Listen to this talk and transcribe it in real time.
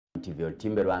TV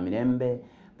Otimbe lwa Mirembe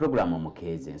programu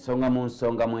Mukeze ensonga mu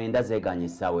nsonga mwenda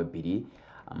zeganyisa webiri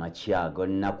amachiago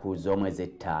nnaku z'omwezi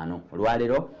 5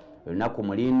 olwalero lunaku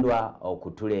mulindwa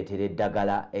okutuleetera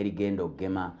eddagala erigenda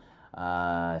okugema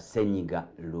senyiga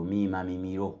lumiima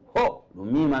mimiro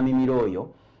lumiima mimiro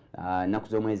oyo nnaku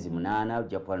z'omwezi 8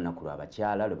 ojja kuba lunaku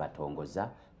lw'abakyala lwe batongoza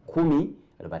 10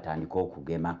 lwe batandika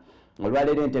okugema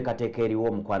olwalero enteekateeka eriwo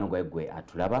omukwano gwe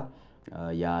atulaba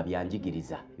ya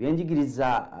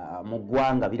byanjigiriza mu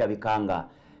ggwanga birabikanga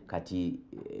kati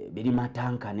biri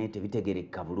matankane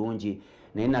tebitegereka bulungi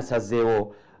naye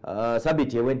nasazeewo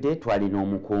sabiti ewedde twalina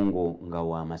omukungu nga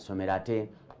wa masomero ate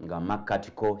nga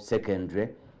Makatiko secondary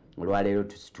olwaleero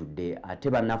tusitudde ate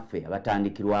bannaffe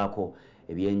abatandikirwako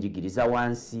ebyenjigiriza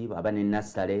wansi aba ne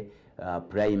nasale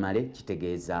primary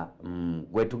kitegeeza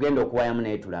gwe tugenda okuwayamu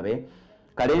naye tulabe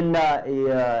kalenda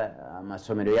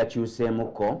amasomero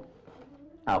yakyuseemuko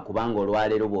kubanga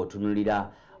olwaleero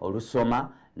bw'otunulira olusoma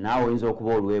naawe oyinza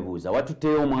okuba olwebuuza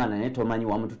watutteyo omwana naye tomanyi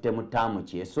wamututte mu ttaamu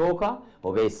ki esooka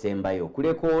oba esembayo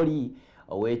kuleka oli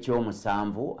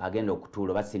ow'ekyomusanvu agenda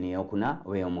okutuula oba sini eyokuna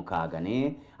oba ey'omukaaga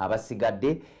naye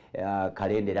abasigadde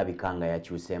kalenda erabika nga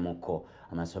yakyuseemuko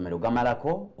amasomero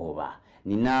gamalako oba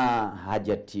nina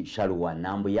Hajati Shaluwa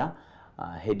Nambuya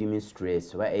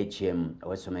headmistress oba HM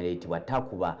ow'essomero eyitibwa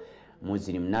Takuba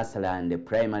Muslim Nasaland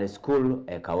Primary School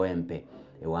Kawempe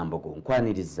ewambogo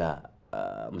nkwaniriza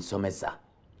musomesa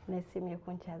nesimye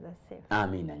kunchaza sefu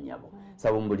amina nyabo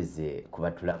sabumbulize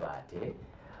kubatulaba ate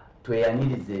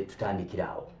tweyanirize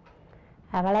tutandikirawo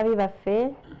abalabi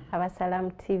baffe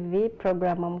Abasalam TV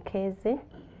programu Mukeze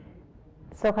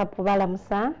soka pubala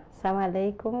musa assalamu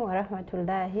alaikum wa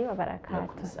rahmatullahi wa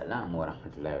barakatuh assalamu wa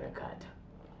rahmatullahi wa barakatuh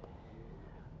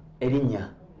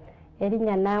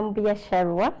Elinya Nambuya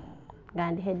Sharwa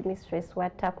and headmistress wa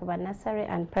Takuba Nursery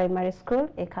and Primary School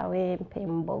Kawempe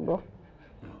Mbogo.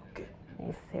 Okay.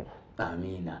 Yes.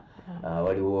 Amina.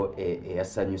 Waliwo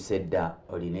eyasanyuse dda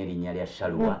olina erinnya lya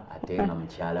Shalwa ate nga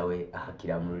mukyala we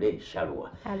Akiramule Shalwa.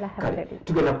 Kale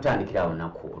tugenda kutandikirawo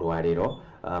naku olwaleero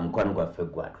mukwano gwaffe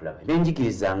gwatulaba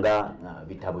ebyenjigiriza nga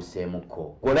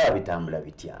bitabuseemuko golaba bitambula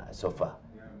bitya sofa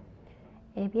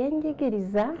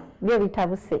ebyenjigiriza byo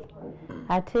bitabuse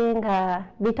ate nga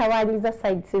bitawanyiza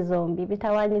sides zombi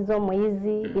bitawanyiza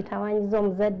omuyizi bitawanyiza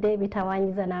omuzadde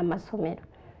bitawanyiza n'amasomero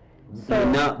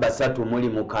na basatu muli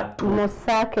mukatu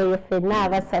musake yefena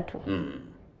abasatu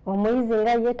omuyizi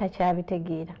nga ye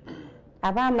takyabitegeera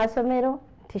aba amasomero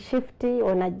ti shift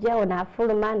onajja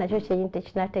onafuluma nakyo kyeyinte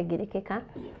kinategerekeka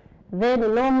then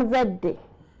n'omuzadde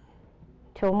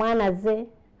kyomwana ze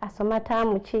asoma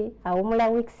taamu ki awumula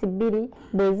weeks 2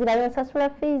 bezirayo nsasula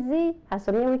fees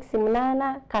asomye weeks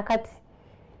 8 kakati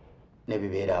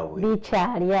nebibeerawo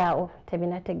bikyali awo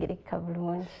tebinategerekeka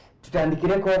bulungi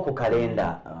tutandikireko ku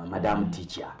kalenda madam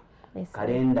teacher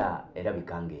kalenda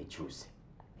erabikanga ekyuse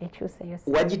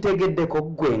yose wagitegeddeko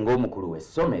gwe ng'omukulu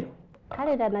w'essomero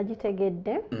kalenda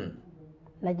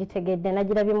nagitegedde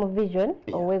nagirabye mu vision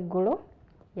ow'eggulo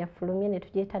yafulumye ne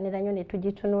tugyetanira nnyo ne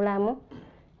tugitunulamu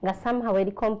nga somehow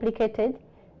eri complicated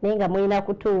naye nga mulina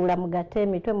kutuula mugate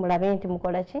emitwe mulabe nti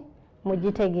mukola ki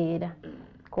mugitegeera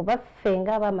kuba ffe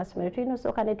ng'Abamasomero tulina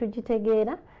osooka ne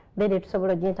tugitegeera bere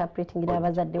tusobola oginterpretingira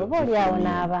abazadde oba oliawo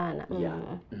n'abaana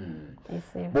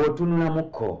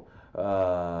bw'otunulamuko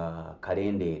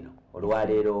kalenda eno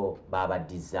olwaleero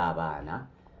baabaddiza abaana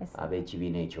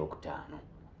ab'ekibiina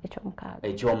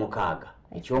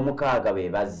ekyomukaaga be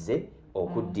bazze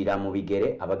okuddira mu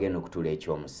bigere abagenda okutuula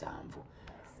ekyomusanvu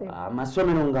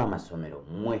amasomero ng'amasomero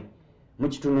mmwe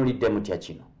mukitunulidde mutya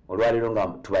kino olwaleero nga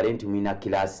tubale nti mwina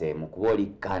kilaasi emu kuba oli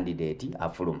candidate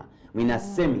afuluma mwina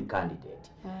semi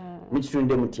candidate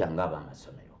mukitunulidde mutya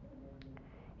ng'Abamasomero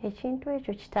ekintu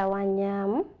ekyo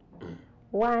kitawanyaamu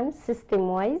one system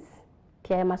wise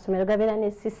ti amasomero gabeera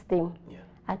ne system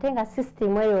ate nga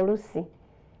system eyo olusi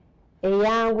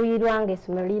eyanguyirwa nga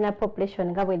essomero lirina population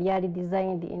nga bwe lyali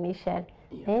designed initially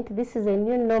naye nti this is a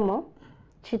new normal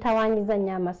kitawanyiza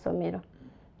nnyo amasomero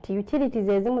ti utilities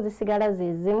ezimu zisigala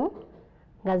zezimu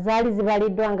nga zaali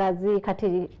zibaliddwa nga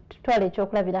kati tutwala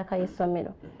ekyokulabirako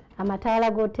essomero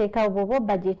amataala g'oteekawo bw'oba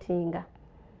budgetinga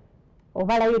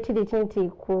obala utility nti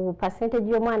ku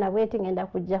percentage y'omwana bweti ngenda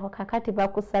kujjako kakati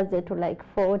bakusaze to like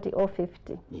 40 or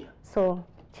 50 so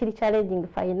kiri challenging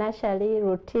financially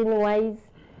routine wise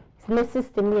ne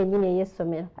system yennyini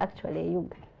ey'essomero actually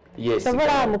eyuga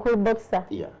sobola mukulu boxer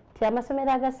ti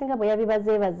amasomero agasinga bwe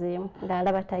yabibazeebazeemu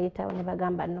ng'alaba tayitawo ne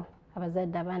bagamba no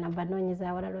abazadde abaana banoonyeza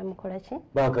awalala emukola ki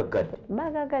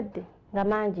bagagadde nga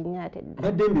mangi nnyo ate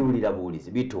badde mbiwulira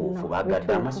buwulizi bituufu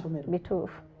bagadde amasomero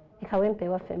bituufu Kawempe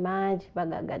waffe mangi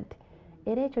bagagadde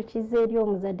era ekyo kizza eri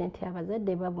omuzadde nti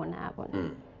abazadde babonaabona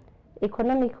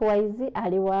economic wise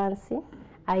ali wansi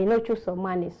alina okyusa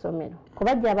omwana essomero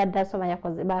kuba jja abadde asoma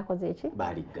bakoze eki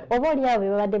oba oliawo be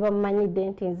babadde bamumanyidde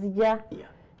nti nzija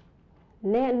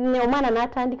omwana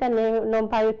n'atandika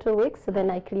nompayo 2 weeks then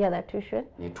I clear the tuition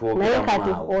naye kati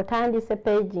otandise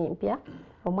page mpya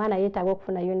omwana yeetaaga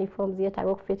okufuna uniforms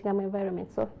yeetaaga okufittinga mu environment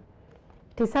so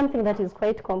it is something that is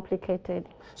quite complicated.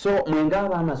 So mwenga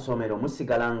Abamasomero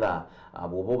musigala nga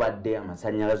bw'oba obadde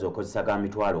amasannyalaze okozesa ga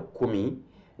mitwalo 10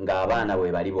 ng'abaana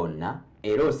bwe bali bonna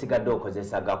era osigadde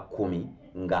okozesa ga 10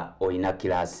 nga olina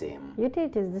kilaasi emu.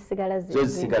 Utilities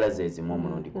zisigala zezimu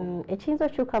omulundi guno. Ekiyinza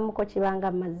okyukamuko kibanga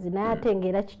amazzi naye ate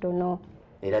ng'era kitono.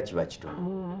 Era kiba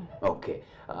kitono. Okay.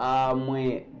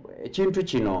 Mwe ekintu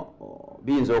kino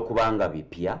biyinza okuba nga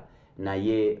bipya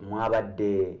naye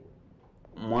mwabadde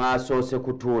mwasoose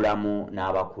kutuulamu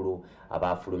n'abakulu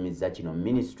abafulumizza kino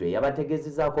ministry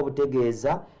yabategeezezaako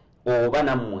obutegeeza oba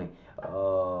nammwe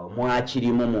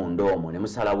mwakirimu munda omwo ne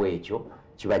musalawo ekyo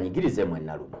kibanyigirize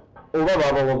mwenna luno oba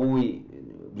baba wabuwi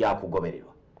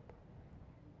byakugobererwa.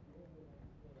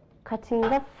 Kati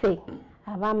nga ffe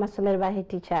Abamasomero ba head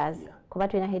teachers kuba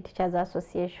tulina head teachers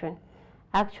association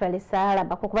actually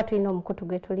saalabako kuba tulina omukutu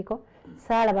gwe tuliko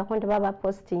saalabako nti baba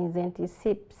postings nti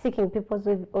seeking people's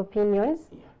opinions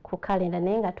ku kalenda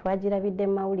naye nga twagirabidde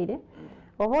mu mawulire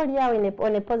oba oliawo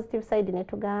on a positive side ne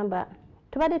tugamba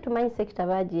tubadde tumanyi sekita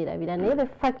baagirabira naye the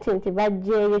fact nti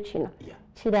bajjeeyo kino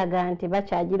kiraga nti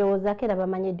bakyagirowoozaako era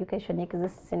bamanyi education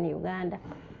exists in Uganda.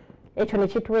 Ekyo ne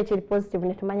kituwa ekiri positive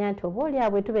ne tumanya nti oba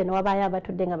oliawo bwe tube ne wabaayo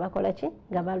abatudde nga bakola ki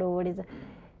nga balowooleza.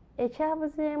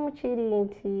 Ekyabuzeemu kiri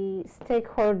nti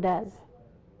stakeholders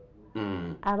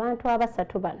abantu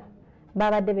abasatu bano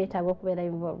babadde beetaaga okubeera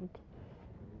involved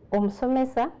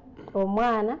omusomesa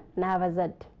omwana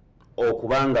n'abazadde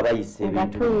okubanga bayise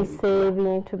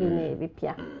ebintu bino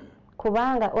ebipya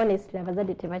kubanga honestly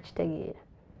abazadde tebakitegeera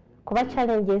kuba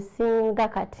challenge esinga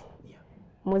kati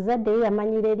muzadde ye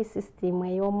yamanyira eri system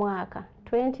ey'omwaka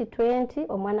 2020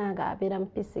 omwana nga abeera mu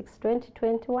P6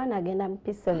 2021 agenda mu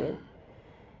P7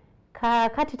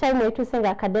 kati time etuuse nga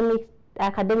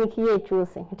academic year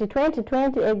ekyuse nti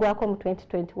 2020 egwako mu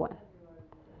 2021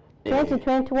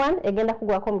 2021 egenda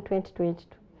kugwako mu 2022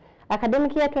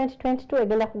 academic year 2022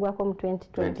 egenda kugwako mu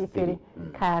 2023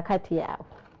 kakati yawo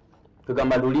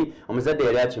tugamba luli omuzadde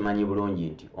yali akimanyi bulungi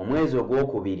nti omwezi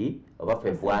ogwokubiri oba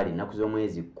February naku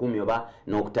z'omwezi 10 oba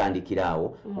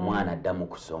n'okutandikiraawo omwana adda mu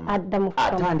kusoma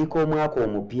atandika omwaka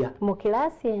omupya mu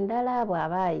kilaasi endala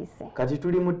bw'aba ayise. Kati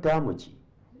tuli mu ttaamu ki?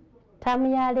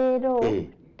 Ttaamu ya leero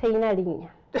teyina linnya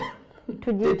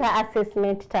tugiyita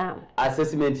assessment term.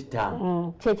 Assessment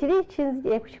term. Kyekiri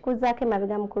ekikuzaako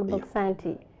emabega mukulu bokisa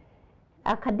nti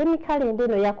academic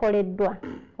calendar eno yakoleddwa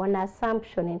on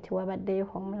assumption nti wabaddeyo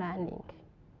home learning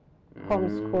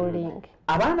homeschooling.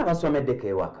 Abaana basomeddeko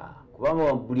ewaka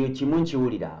kuba buli kimu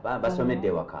nkiwulira basomedde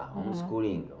ewaka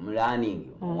homeschooling learning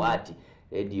mwati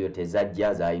radio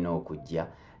tezajja zaalina okujja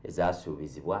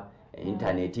ezasuubizibwa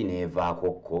intaneti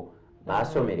neevaakokko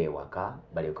basomera ewaka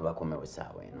baleke bakomewo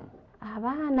essaawa eno.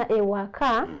 Abaana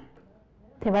ewaka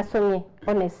tebasomye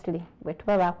honestly bwe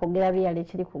tuba bakwogera byala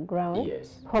ekiri ku ground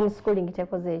homeschooling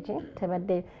tekoze eki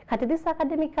tebadde kati this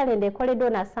academic calendar ekoleddwa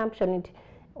on assumption nti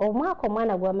omwaka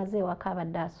omwana gwamaze ewaka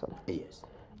abadde asoma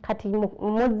kati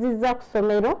muzizza ku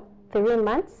ssomero 3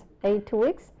 months 8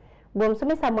 weeks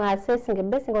bw'omusomesa mu assessing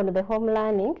basing on the home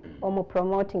learning omu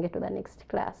promoting to the next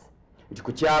class. Nti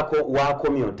ku kyako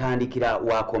wakomye otandikira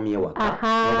wakomye waka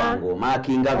oba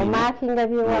ng'omaakinga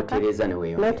bino notereza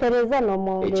notereza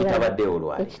n'omwongera ekitabaddewo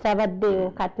lwali ekitabaddewo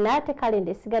kati n'ate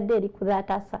kalenda esigadde eri ku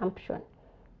that assumption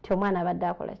nti omwana abadde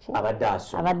akola ki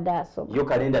abadde asoma yo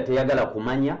kalenda teyagala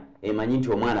kumanya emanyi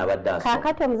nti omwana abadde asoma.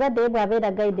 Kaakati omuzadde ye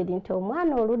bw'abeera guided nti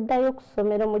omwana oluddayo ku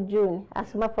ssomero mu June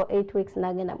asoma for 8 weeks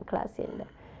n'agenda mu class endala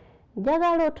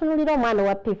njagala otunulira omwana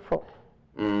wa P4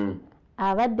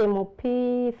 abadde mu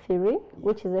P3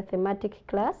 which is a thematic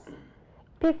class.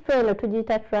 P4 eno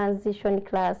tugiyita transition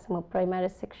class mu primary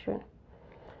section.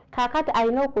 Kakati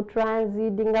alina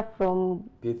okutransitinga from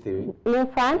P3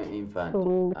 infant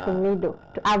to middle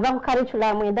ava ku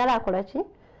curriculum endala akola ki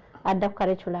adda ku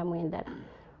curriculum endala.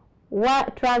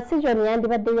 Transition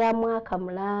yandibadde ya mwaka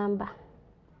mulamba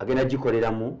agenda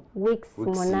gikoleramu weeks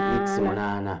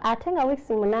 8 ate nga weeks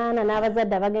 8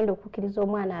 n'abazadde abagenda okukkiriza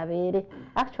omwana abeere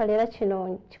actually era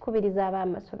kino kikubiriza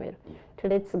Abamasomero to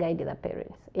let's guide the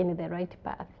parents in the right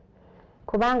path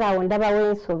kubanga awo ndabawo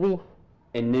ensobi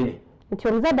ennene nti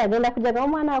omuzadde agenda kujaga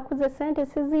omwana akuze sente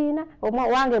siziina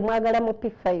wange mwagala mu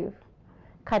P5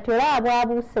 kati olaba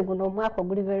bwabuuse guno omwaka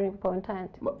oguli very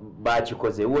important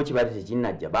bakikoze wo kibadde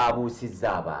tekinnajja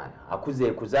babuusizza abaana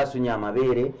akuze kuzasunya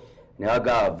amabeere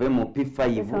newagave mu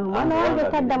P5 omwana wange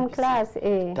tadda mu class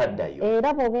taddayo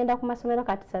era bw'ogenda ku masomero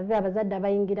kati save abazadde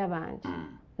abayingira bangi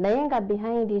naye nga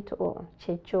behind it all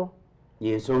kyekyo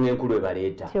yensonga enkulu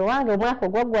ebaleeta ti owange omwaka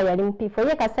ogwaggwa yali mu P4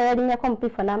 ye kasa yalinnyako mu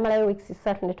P4 n'amalayo weeks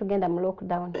 3 ne tugenda mu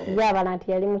lockdown yabala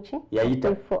nti yali muki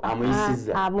yayita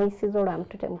amuyisiza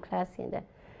olwamutute mu class endala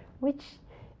which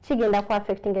kigenda ku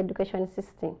affecting education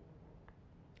system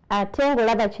ate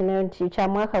ng'olaba kino nti kya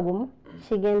mwaka gumu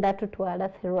kigenda tutwala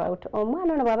throughout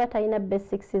omwana ono bw'aba talina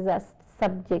basics za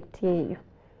subject eyo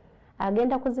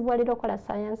agenda kuzibwalira okola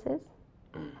sciences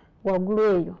waggulu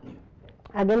eyo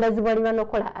agenda zibwalirwa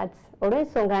n'okola arts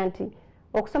olw'ensonga nti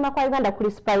okusoma kwa Uganda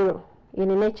kuli spiral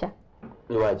in nature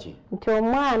lwaki nti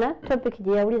omwana topic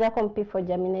gye yawulirako mu P4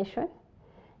 germination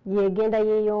yegenda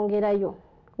yeeyongerayo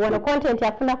wano content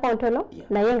afunako ntono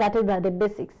naye ng'ate za the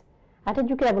basics ate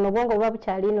jjukira buno obwongo buba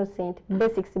bukyali innocent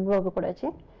basics buba bukola ki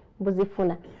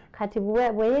buzifuna kati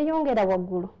bwe yeeyongera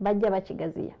waggulu bajja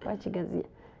bakigaziya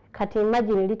kati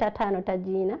imagine lita 5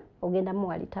 tagiina ogenda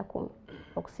muwa lita 10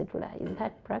 okusitula is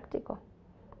that practical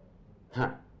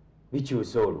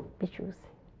bikyuse olwo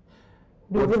bikyuse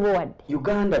bizibu wadde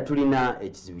Uganda tulina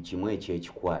ekizibu kimu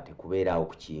ekyekikwate kubeerawo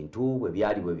ku kintu bwe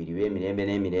byali bwe biri emirembe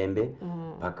n'emirembe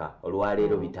paka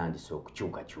olwaleero bitandise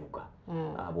okukyukakyuka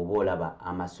bw'oba olaba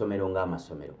amasomero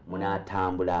ng'amasomero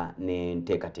munaatambula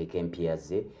n'enteekateeka empya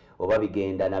ze oba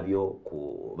bigenda nabyo ku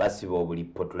basiba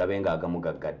obulippo tulabe ng'agamu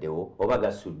gaggaddewo oba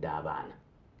gasudde abaana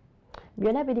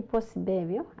byonna biri possible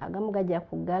ebyo agamu gajja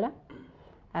kuggala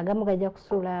agamu gajja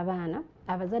kusuula abaana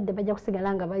abazadde bajja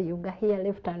kusigala nga bayuga here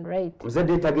left and right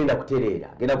muzadde tagenda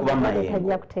kutereera agenda kuba mayengo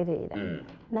tajja kutereera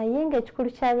naye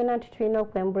ng'ekikulu kya byonna nti tulina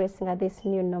okuembracinga this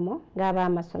new normal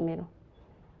ng'ab'amasomero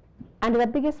and the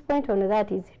biggest point on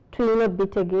that is tulina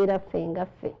obitegeera ffe nga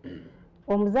ffe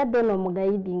omuzadde ono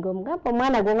omugayidinga omugamba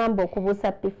omwana gwongamba okubuusa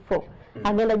P4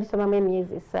 agenda gisomamu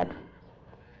emyezi 3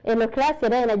 eno class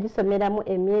era yena gisomeramu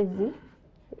emyezi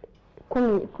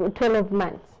 12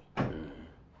 months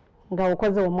nga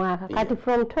ukoze omwaka kati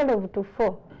from 12 to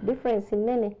 4 difference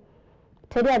nene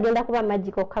teri agenda kuba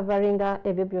magical covering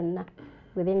ebyo byonna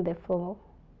within the 4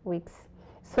 weeks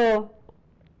so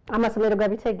amasomero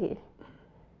gabitegeere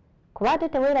kuba ate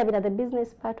teweerabira the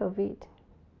business part of it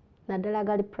naddala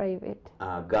gali private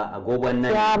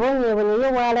agobwannayabonyeebonye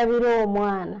ye waalabira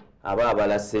omwana aba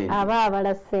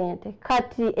abala ssente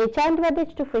kati ekyandibadde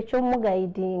ekituufu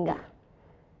eky'omugayidinga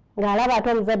ng'alaba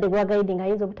ate omuzadde gwagayidinga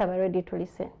ayinza obutaba ready to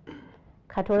listen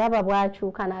kati olaba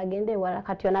bwakyuka n'agenda ewala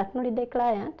kati ono atunulidde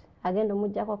client agenda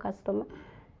omuggyako customer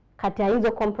kati ayinza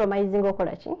ocompromising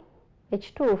okola ki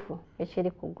ekituufu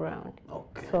ekiri ku ground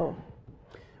so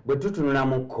bwe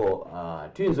tutunulamuko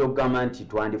tuyinza okugamba nti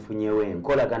twandifunyewo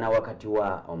enkolagana wakati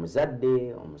wa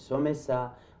omuzadde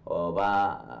omusomesa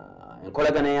oba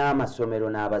enkolagana y'amasomero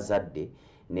n'abazadde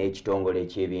n'ekitongole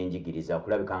eky'ebyenjigiriza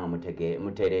okulabika nga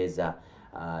mutereeza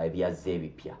ebyazze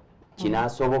ebipya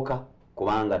kinaasoboka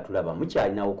kubanga tulaba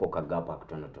mukyalinawoko kagapa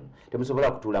katonotono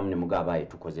temusobola kutuulamu ne mugaba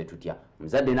tukoze tutya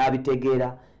omuzadde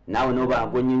n'abitegeera naawe n'oba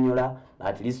ng'onnyonnyola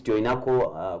at least olinako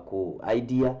ku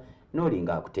idea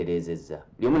n'olinga akutereezezza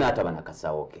buli omu n'ataba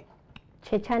nakasawo ke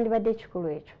kyekyandibadde ekikulu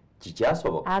ekyo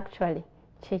kikyasoboka actually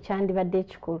kyekyandibadde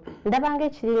ekikulu ndabanga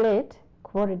ekiri late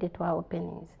kuba already twa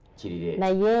openings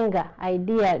naye nga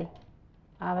ideally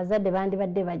abazadde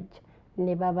bandibadde bajja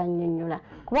ne babannyonnyola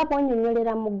kuba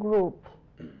bwonnyonnyolera mu group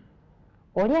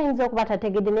oli ayinza okuba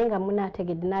tategedde naye nga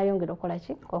munaategedde n'ayongera okola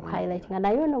ki okuhighlightinga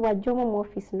naye ono bw'ajja omu mu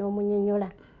office n'omunnyonnyola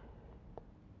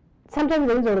sometimes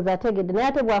oyinza olowooza ategedde naye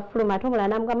ate bwafuluma ate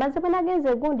omulala namuga maze bwe nagenze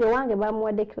egundi owange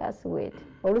bamuwadde class wet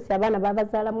oluusi abaana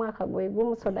babazaala mwaka gwe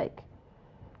gumu so like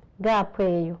gaapu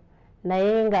eyo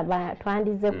naye nga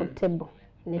twandize ku table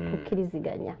ne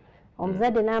tukkiriziganya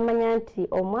omuzadde n'amanya nti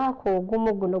omwaka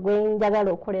ogumu guno gwe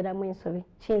njagala okoleramu ensobi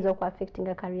kiyinza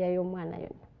okuaffectinga career y'omwana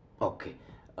yonna okay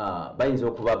bayinza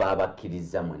okuba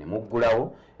babakkiriza mwe ne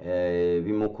muggulawo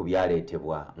bimu ku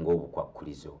byaleetebwa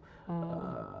ng'obukwakkulizo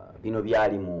bino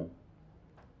byalimu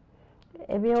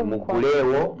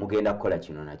muguleewo mugenda kukola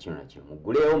kino na kino na kino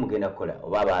muguleewo mugenda kukola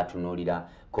oba baatunuulira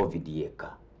covid yekka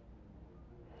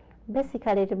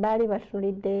basically tebaali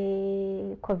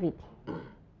batunuulidde covid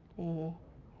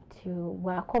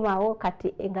bwakomawo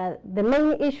kati nga the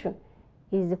main issue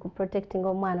is ku protecting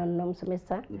omwana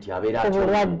n'omusomesa nti abeera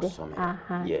atulwadde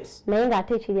naye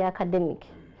ng'ate ekiri academic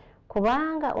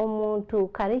kubanga omuntu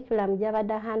curriculum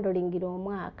gy'abadde handlingira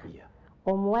omwaka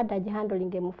omuwadde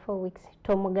agihandlinge mu 4 weeks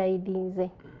tomugayidinze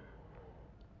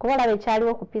kuba olaba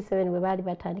ekyaliwo ku P7 bwe baali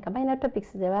batandika balina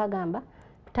topics ze bagamba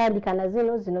kutandika na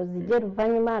zino zijje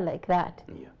luvannyuma like that.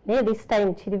 Naye this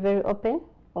time kiri very open.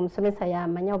 Omusomesa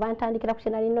yamanya oba ntandikira ku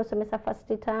kyenali nina osomesa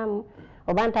first term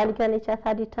oba ntandikira n'ekya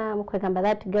third term kwegamba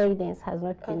that guidance has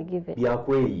not been given.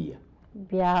 Byakweyiya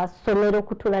byasomero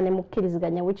kutula ne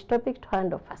mukkiriziganya which topic to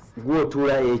handle first.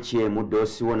 Gw'otuula ekyemu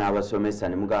dosiwo n'abasomesa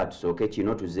ne mugaa tusooke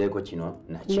kino tuzeeko kino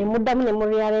nakyo. Ne muddamu ne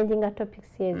murearranginga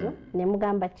topics ezo ne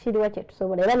mugamba kiriwa kye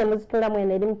tusobola era ne muzitulamu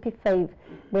eno eri mu P5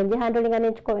 bwe ngihandolinga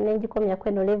n'engikomya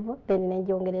kweno level then ne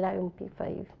ngyongererayo mu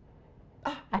P5.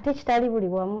 Ate kitali buli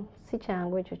wamu si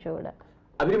kyangu ekyo ky'olaba.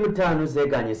 25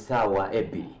 zeeganye essaawa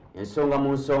 2 ensonga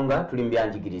mu nsonga tuli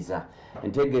mbyanjigiriza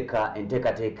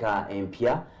enteekateeka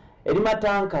empya eri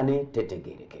matankane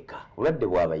tetegeerekeka olwadde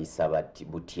bw'abayisa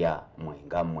butya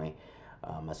mwe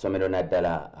amasomero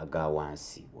naddala aga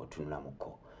wansi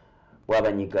bw'otunulamuko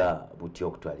bw'abanyiga butya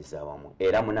okutwaliza awamu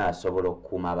era munaasobola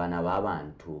okukuuma abaana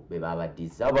b'abantu be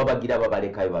babaddiza oba bagira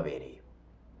babalekayo babeereyo.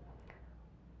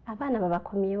 Abaana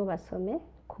babakomyewo basome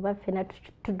kuba ffena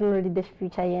tutunulidde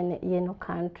future y'eno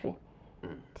country.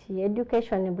 Ti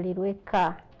education buli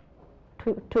lwekka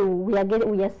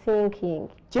we are thinking.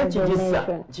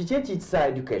 Kiki ekiyisa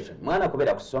education? Mwana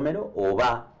kubeera ku ssomero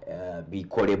oba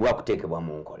bikolebwa kuteekebwa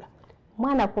mu nkola?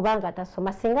 Mwana kubanga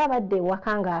tasoma singa abadde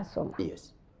ewaka ng'asoma.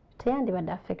 Yes.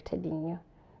 Teyandibadde affected nnyo.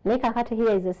 Naye kakati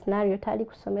here is a scenario tali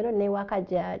ku ssomero n'ewaka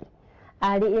gy'ali.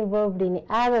 Ali involved in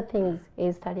other things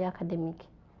ezitali academic.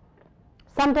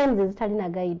 Sometimes ezitali na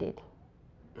guided.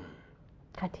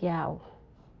 Kati awo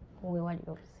wewali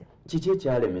obuzibu. Kiki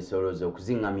ekyalemesa olowooza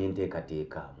okuzingamya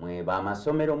enteekateeka mwe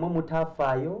b'amasomero mwe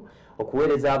mutafaayo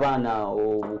okuweereza abaana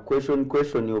question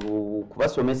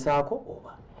kubasomesaako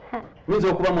oba muyinza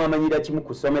okuba mwamanyira kimu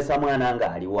kusomesa mwana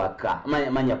ng'ali waka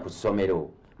manya ku ssomero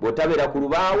bw'otabeera ku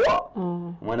lubaawo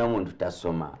omwana w'omuntu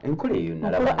tasoma enkola eyo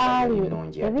nalaba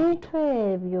nnungi ebintu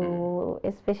ebyo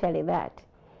especially that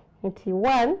nti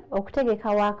one okutegeka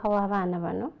waaka w'abaana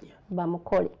bano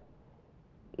bamukole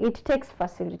it takes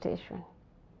facilitation.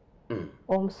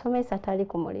 Omusomesa tali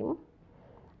ku mulimu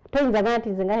toyinza gana nti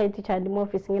nze nga head teacher ndi mu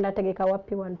office ngenda tegeka wa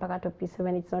P1 paka to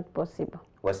P7 it's not possible.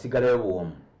 Wasigalayo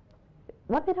bwomu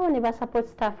wabeerawo ne ba support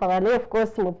staff abane of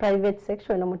course mu private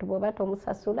section omuntu bw'oba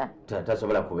tomusasula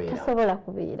tasobola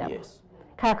kubeera. Yes.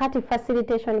 Kakati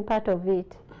facilitation part of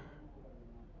it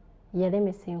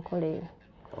yalemesa enkola eyo.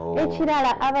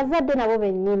 Ekirala abazadde nabo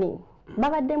bennyini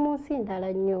babadde mu nsi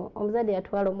ndala nnyo. Omuzadde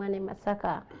yatwala omwana e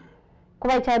Masaka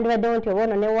kuba kyandibaddewo nti oba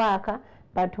ono ne waaka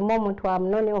batuma omuntu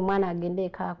amunone omwana agende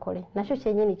eka akole nakyo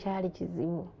kyennyini kyali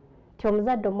kizibu nti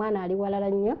omuzadde omwana ali walala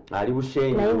nnyo ali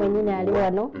bushenyi naye mwennyini ali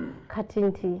wano kati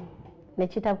nti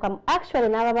nekitabukamu actually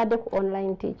n'ababadde ku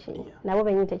online teaching nabo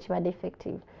bennyini tekibadde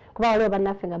effective kuba waliwo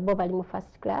bannaffe nga bo bali mu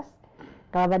first class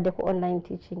nga babadde ku online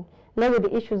teaching ne with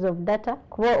the issues of data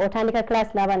kuba otandika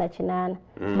class n'abaana 8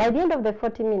 by the end of the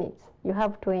 40 minutes you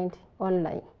have 20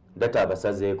 online. Data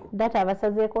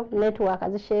abasazeeko network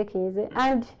azishakinze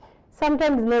and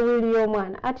sometimes nebuli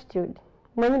y'omwana attitude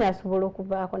mwennyini asobola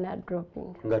okuvaako na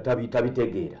dropping nga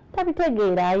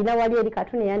tabitegeera alina wali eri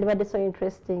katuni yandibadde so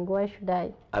interesting why should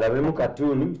I alabemu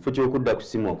katuni kifo ky'okudda ku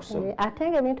simu okusoma ate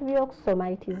nga ebintu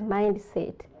by'okusoma it is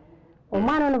mindset.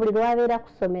 Omwana ono buli lwabeera ku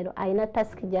ssomero alina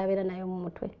task gy'abeera nayo mu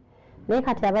mutwe naye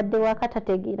kati abadde waka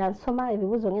tategeera nsoma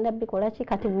ebibuuzo ngenda bikola ki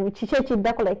kati kiki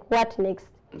ekiddako like what next.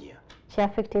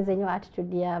 Ki-affectinze nnyo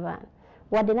attitude y'abaana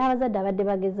wadde n'abazadde abadde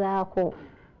bagezaako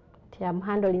nti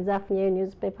amuhandolinze afunyeyo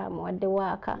newspaper amuwadde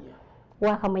waaka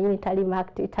mwennyini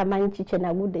tamanyi kikye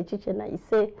nagudde kikye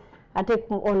nayise ate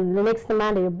on the next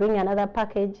Monday you bring another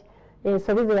package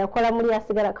ensobi ze yakola muli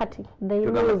asigala kati they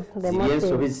lose the motive.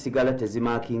 Ensobi zisigala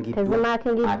tezimakingiddwa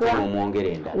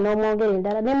n'omwongera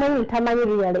endala ne mwennyini tamanyi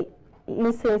really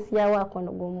insensi ya waako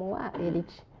ono gwomuwa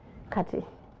eriki kati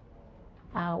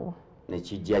awo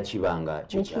nekijja kibanga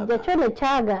kyo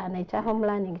nekyagaana ekya home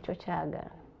learning kyo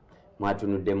kyagaana.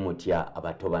 Mwatunudde mutya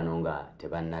abato bano nga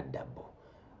tebannadda bo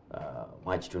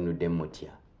mwakitunudde mutya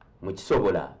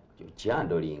mukisobola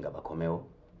kyandolinga bakomewo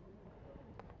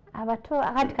abato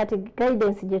kati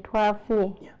guidance gye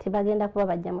twafunye tebagenda kuba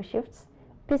bajja mu shifts.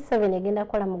 P7 egenda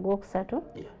kukola mu Gwokusatu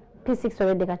P6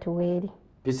 already kati weeri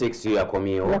P6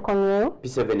 yakomyewo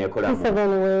P7 ekola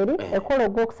weeri ekola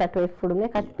Ogwokusatu efulumye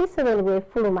kati P7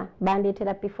 bwefuluma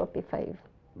bandeetera P4 P5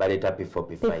 baleta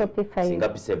P4 singa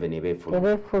P7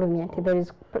 ebefulumye nti there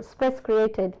is space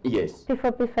created. Yes.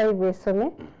 P4 P5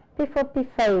 bwesome P4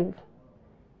 P5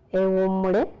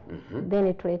 ewummule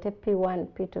then tuleete P1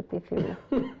 P2 P3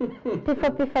 P4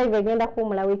 P5 egenda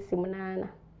kuwumula weeks 8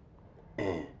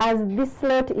 as this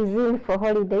slot is in for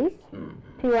holidays.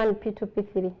 P1 P2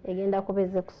 P3 egenda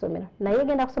kubeze kusomera naye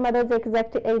egenda kusoma those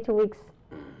exact 8 weeks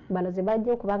bano ze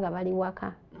bajja okubanga bali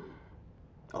waka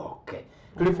Okay.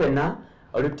 Tulifena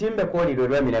olutimbe kwoliro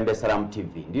lw'emirembe Salam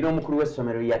TV. Ndino omukulu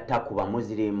w'essomero lya Takuba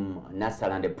Muslim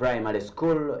Nasaland Primary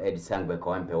School Edisangwe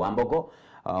Kawempe Wambogo.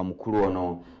 Mukulu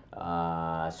ono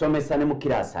somesa ne mu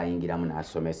kirasi ayingiramu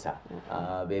n'asomesa.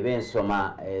 Bebe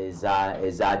ensoma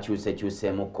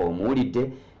ezakyusekyusemuko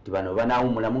muwulidde ti bano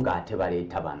banaawumulamu ng'ate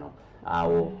baleeta bano.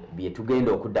 Awo bye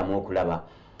tugenda okuddamu okulaba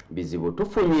bizibu.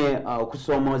 Tufunye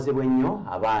okusoomoozebwa ennyo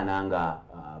abaana nga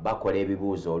bakola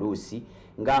ebibuuzo oluusi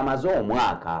ng'amaze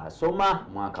omwaka asoma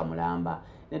mwaka mulamba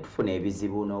ne tufuna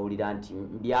ebizibu n'owulira nti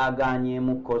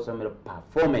byagaanyeemu kkosomero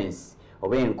performance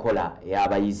oba enkola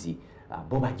y'abayizi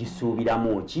bo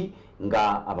bagisuubiramu ki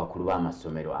nga abakulu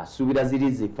b'amasomero asuubira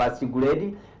zirizi first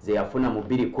grade ze yafuna mu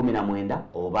 2019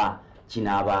 oba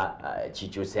kinaaba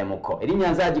kikyuseemuko.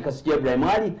 Erinnya nzaagi Kasujja Ibrahim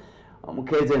ali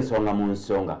mukeeze ensonga mu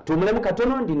nsonga. Tumulemu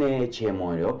katono ndine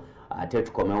kyemwoyo ate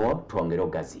tukomewo twongere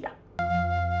ogaziya.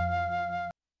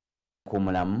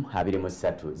 Kumulamu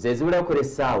 23 zezibula okola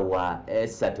essaawa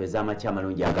 3 ez'amakya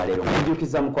amalungi agaleero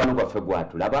nkujukiza mukwano gwaffe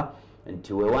gwatulaba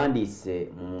nti wewandiise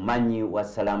mu mumanyi wa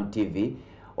Salam TV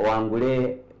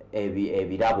owangule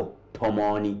ebirabo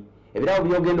tomoni ebirabo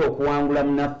byogenda okuwangula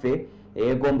munaffe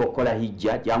eyeegomba okukola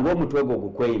hijja jangu omutwe gwo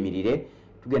gukweyimirire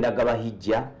tugenda gaba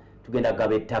hijja tugenda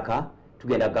gaba ettaka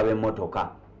tugenda gaba emmotoka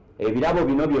ebirabo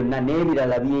bino byonna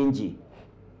n'ebirala bingi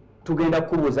tugenda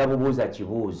kubuuza bubuuza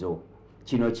kibuuzo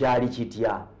kino kyali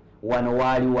kitya wano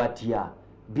waali watya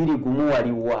 21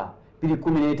 waliwa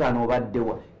 2015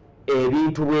 obaddewa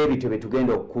ebintu bwe bityo bye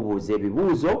tugenda okubuuza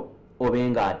ebibuuzo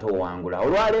obenga ate owangula.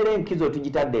 Olwaleero enkizo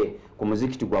tugitadde ku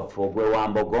muzikiti gwaffe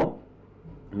ogw'Ewambogo,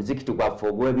 muzikiti gwaffe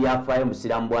ogw'ebyafaayo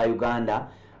musiramu bwa Uganda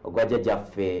ogwa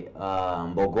jjajjaffe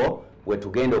Mbogo we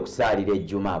tugenda okusaalira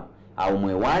ejjuma. Awo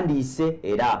mwewandiise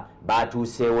era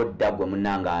baatuuseewo dda gwe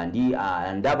munnanga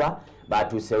ndaba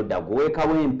baatuuseewo dda gwe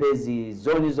weekawo empezi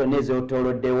zooni zonna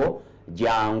ezeetooloddewo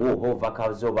jangu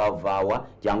ovakazo bavaawa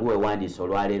jangu wewandiise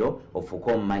olwaleero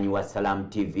ofuuke omumanyi wa Salam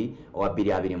TV owa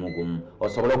 221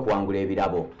 osobole okuwangula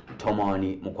ebirabo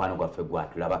tomoni mukwano gwaffe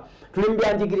gwatulaba. Tuli mu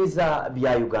byanjigiriza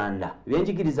bya Uganda.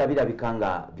 Ebyenjigiriza birabika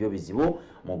nga byo bizibu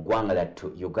mu ggwanga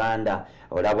lyattu Uganda.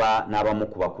 Olaba n'abamu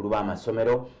ku bakulu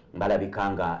b'amasomero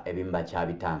balabika nga ebimu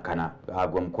bakyabitankana.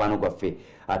 Gwe mukwano gwaffe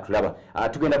atulaba.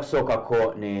 Tugenda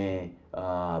kusookako ne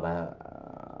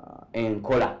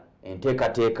enkola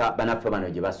enteekateeka banaffe bano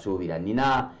gye basuubira.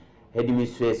 Nina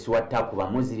headmistress wa Takuba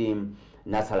Muslim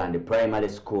Nasaland Primary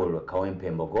School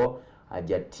Kawempe Mbogo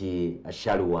ajati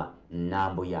Shalwa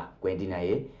Nambuya gwendi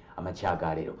naye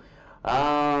amakyaga leero.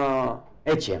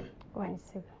 HM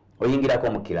 17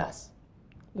 oyingirako mu kirasi?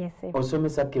 Yes sir.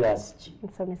 Osomesa kirasi ki?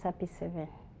 Nsomesa P7.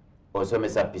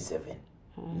 Osomesa P7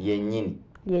 yennyini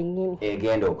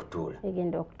egenda okutuula?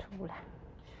 Egenda okutuula.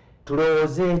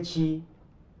 Tulowooze ki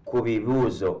ku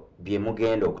bibuuzo bye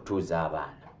mugenda okutuuza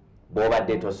abaana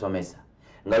bw'obadde tosomesa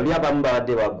nga luli abamu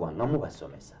babadde baggwa nga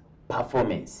mubasomesa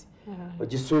performance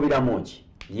ogisuubiramu ki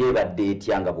yeebadde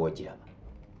etya nga bw'ogiraba?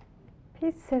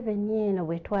 P7 yeeno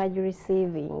bwe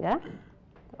twagireceivinga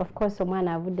of course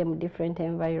omwana avudde mu different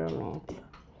environment.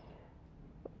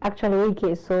 Actually wiiki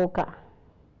esooka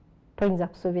toyinza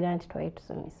kusuubira nti twali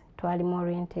tusomesa, twali mu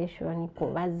orientation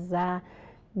kubazza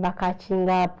catching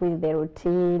up with the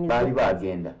routine. Baali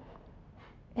bagenda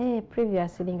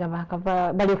previously nga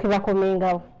bakava balyoke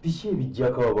bakomengawo. Biki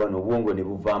ebijjako abaana obwongo ne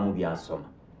buvaamu byasoma?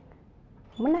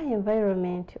 Muna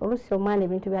environment oluusi omwana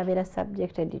ebintu byabeera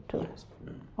subjected to.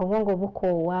 Obwongo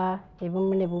bukoowa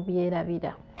ebimu ne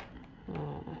bubyerabira.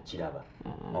 Kiraba.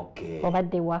 Okay.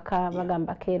 Obadde waka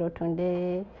bagamba keero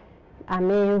tunde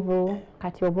amenvu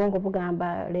kati obwongo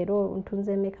bugamba leero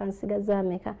ntunze meka nsigaza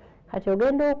ameka kati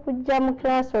ogenda okujja mu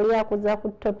class oli akuza ku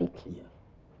topic.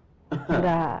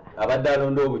 Nga abadde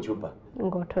alonda obucupa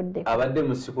ng'otodde abadde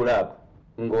mu sikulaapu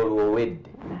ng'olwowedde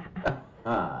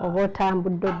oba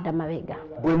otambudde odda mabega.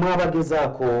 Bwe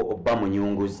mwabagezaako obba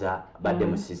munyunguza badde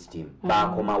mu system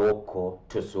baakomawokko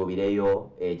tusuubireyo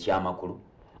ekyamakulu?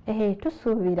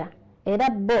 Tusuubira era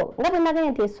bo nga bwe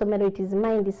nagambye nti essomero it is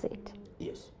mindset.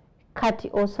 Yes. Kati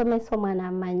osomesa omwana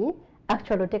amanyi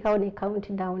actually otekawo ne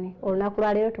countdown olunaku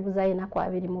lwaleero tubuzaayo enaku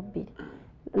 22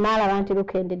 n'alaba nti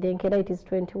lukendedde nkera it is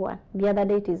 21 the other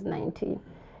day it is 19.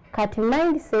 Kati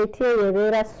mindset eyo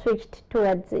ebeera switched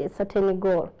towards a certain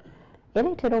goal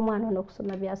ereetera omwana ono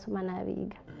okusoma byasoma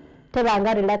n'abiyiga.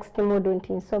 Tebanga relaxed mood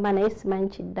nti nsoma naye simanyi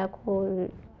kiddako.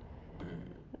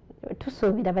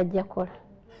 Tusuubira bajja kola.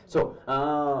 So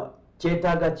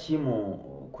kyetaaga ki mu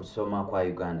kusoma kwa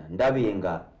Uganda? Ndabye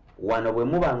nga wano bwe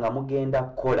muba nga mugenda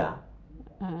kukola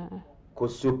ku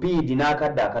supiidi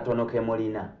n'akadde akatono ke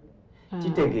mulina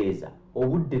kitegeeza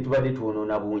obudde tubadde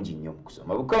tuwonoona bungi nnyo mu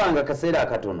kusoma bukabanga akaseera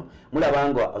akatono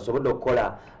mulabanga osobola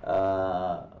okukola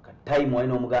time wali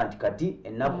n'omugaa nti kati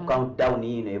ennaku countdown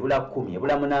yino ebula 10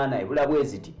 ebula 8 ebula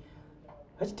bweziti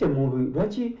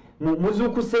lwaki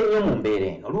muzuukuse nnyo mu mbeera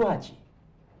eno lwaki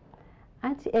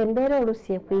anti embeera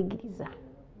olusi ekuyigiriza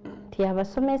nti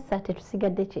abasomesa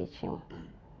tetusigadde kyekimu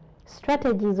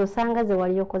strategies osanga ze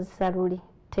wali okozesa luli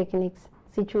techniques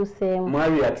sikyuseemu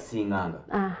mwali yakisinganga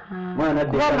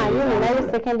kuba mayini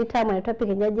nayo second term eri topic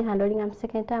enjaji handling am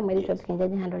second term eri topic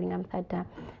enjaji handling am third term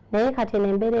naye kati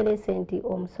nembeera erese nti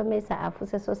omusomesa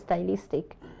afuuse so stylistic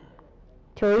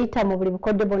tyoyita mu buli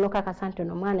bukodde bwonokakasa nti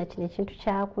ono omwana kino ekintu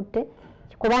kyakutte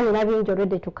kuba nina bingi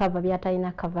olwedde tucover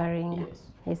byatalina covering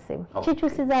esebo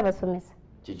kikyusiza abasomesa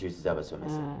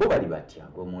bo bali batya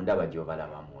gwe mundaba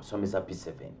gyobalabamu osomesa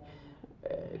P7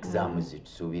 exams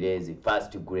tusuubire ezi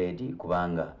first grade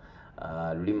kubanga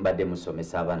luli mbadde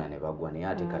musomesa abaana ne bagwa naye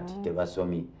ate kati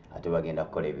tebasomi ate bagenda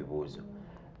kukola ebibuuzo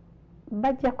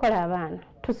bajja kukola abaana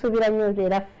tusuubira nnyo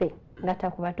era ffe nga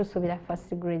takuba tusuubira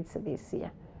first grades this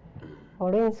year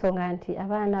olw'ensonga nti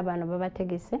abaana bano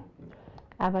babategese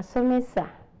abasomesa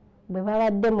bwe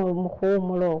babadde mu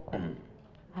kuwummula okwo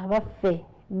abaffe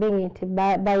being nti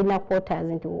balina quotas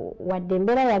nti wadde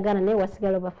embeera yagana naye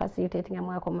wasigala oba facilitating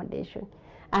mu accommodation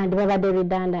and babadde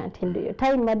redundant ndio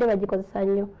time badde bagikozesa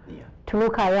nnyo to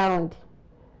look around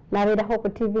nabeerako ku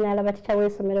TV n'alaba tica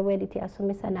w'essomero bw'eriti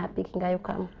asomesa n'apikingayo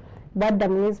kamu badda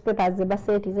mu newspapers ze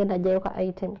baseetize najjayo ka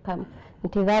item kamu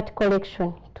nti that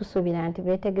collection tusuubira nti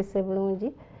beetegese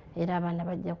bulungi era abaana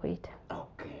bajja kuyita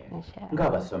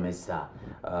ng'abasomesa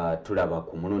tulaba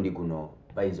ku mulundi guno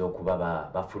bayinza okuba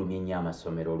bafulumye nnyo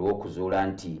amasomero olw'okuzuula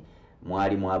nti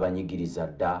mwalimu abanyigiriza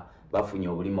dda bafunye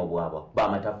obulimo bwabwe kuba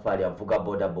amataffaali avuga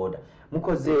bodaboda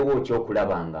mukozeewo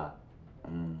ekyokulaba nga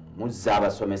muzza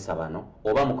abasomesa bano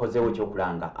oba mukozeewo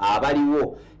ekyokulanga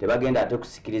abaliwo tebagenda ate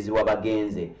kusikirizibwa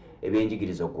bagenze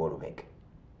ebyenjigiriza ogw'olubege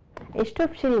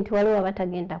ekituufu kiri nti waliwo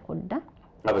abatagenda kudda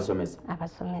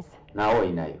abasomesa naawe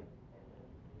olinayo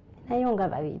nayo nga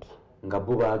babiri nga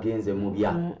bo bagenze mu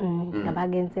bya nga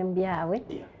bagenze mu byabwe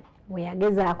bwe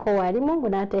yagezaako walimu ngu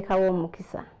n'ateekawo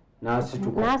omukisa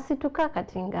n'asituka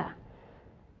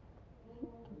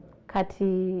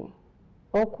kati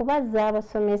okubazza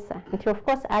abasomesa nti of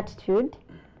course attitude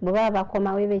bwe baba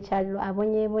bakomawo bekyaliro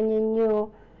abonyeebonye nnyo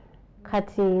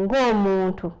kati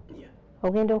ng'omuntu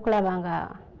ogenda okulaba nga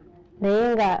naye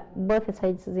nga both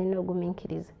sides zirina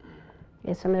ogumiikiriza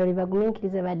essomero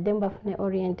libagumiikirize baddemu bafune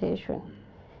orientation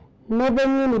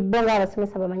nebennyini bo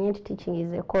ng'abasomesa bamanye nti teaching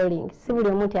is a calling si buli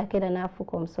omuntu akeera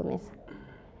n'afuuka omusomesa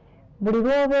buli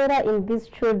lw'obeera in these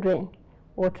children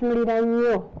otunulira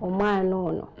nnyo omwana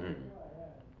ono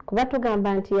kuba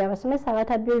tugamba nti abasomesa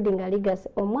abata building a legacy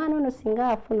omwana ono singa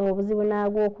afuna obuzibu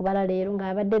n'agwa okubala leero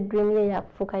ng'abadde dream ye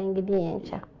yakufuuka engeri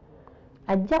enkya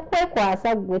ajja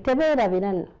kwekwasa gwe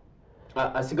tebeerabira nno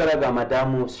asigalaga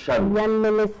madamu shalu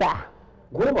yannemesa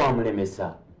gwoba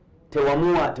wamulemesa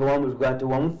tewalaba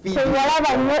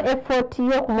nnyo effort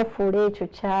yo okumufuula ekyo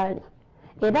kyali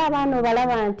era abaana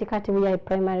obalaba nti kati bwe yali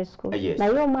primary school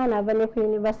naye omwana ava ne ku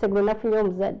university gwe nafunye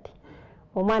omuzadde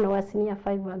omwana wa senior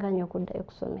 5 aganye okuddayo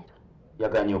ku ssomero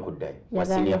yaganye okuddayo wa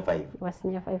senior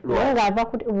 5 naye ng'ava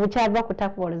bukyava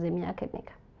kutakuboleza emyaka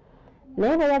emeka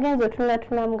naye bwe yagenza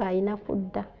otunulatunulamu ng'alina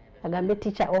kudda agambe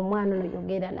tica omwana ono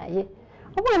yogera naye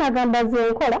omwana agamba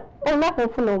ze nkola olunaku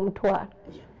nfuna omutwalo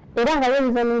era nga ye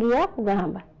reasoning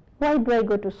yakugamba why do I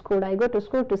go to school? I go to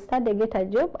school to study, get a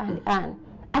job and earn.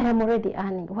 I am already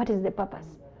earning. What is the purpose?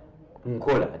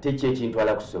 Nkola ate ekintu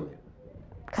ala kusomera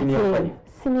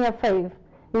senior 5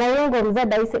 naye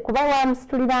ng'omuzadde ayise kuba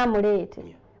wamusitulira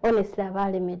amuleete honestly aba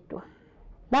alemeddwa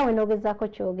naawe n'ogezaako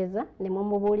kyogeza ne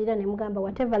mumubuulira ne mugamba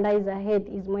whatever lies ahead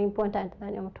is more important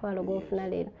than omutwalo gw'ofuna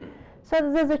leero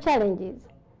so zezo challenges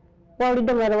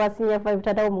wawulidde omulala wa senior 5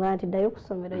 taata womugamba nti ddayo ku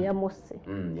ssomero yamusse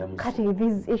kati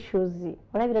these issues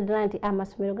olabira ddala nti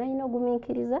amasomero galina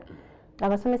ogumiikiriza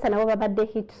abasomesa nabo babadde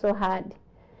hit so hard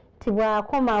ti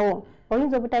bwakomawo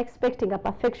oyinza obuta expecting a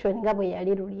perfection nga bwe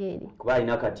yali luli eri kuba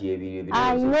alina kati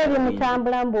ayina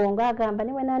ebimutambula mbwongo agamba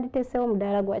niwe nanditeesewo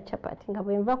omudaala gwa chapati nga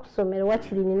bwe nva ku ssomero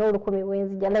wakiri nina olukumi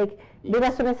wenzija like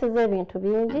bibasomeseza ebintu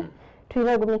bingi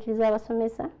tulina ogumiikiriza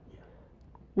abasomesa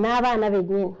n'abaana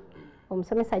bennyini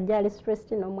omusomesa ajja ali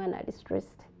stressed n'omwana ali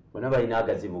stressed bonna balina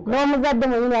agazibuga n'omuzadde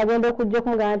mwenyini agenda okujja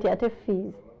okumugamba nti ate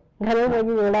fees nga naye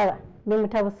mwenyini olaba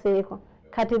bimutabuseeko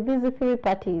kati these three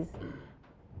parties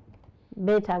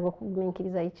beetaaga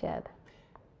okugumiikiriza each other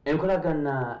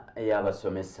enkolagana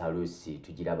y'abasomesa luusi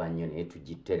tugiraba nnyo naye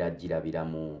tugitera girabira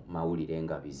mu mawulire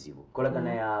nga bizibu.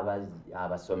 Enkolagana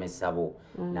y'abasomesa bo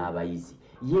n'abayizi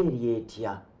yeeri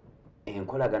etya?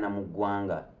 Enkolagana mu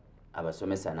ggwanga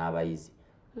abasomesa n'abayizi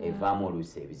evaamu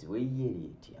oluusi ebizibu yeeri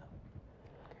etya?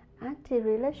 Anti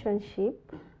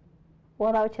relationship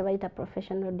wabaawo kye bayita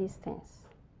professional distance.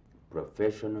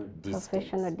 Professional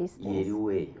distance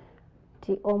yeriwo eyo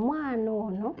ti omwana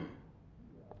ono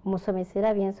musomesa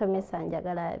era byensomesa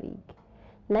njagala abige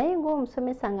naye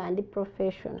ng'omusomesa nga ndi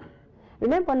professional.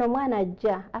 Remember no mwana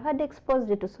ajja abadde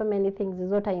exposed to so many things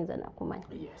z'otayinza nakumanya.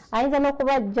 Ayinza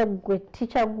n'okuba ajja gwe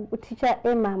teacher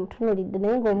Emma mutunulidde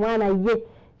naye ng'omwana ye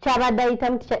kyabadde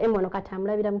ayitamu teacher Emma ono kati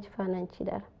amulabira mu kifaananyi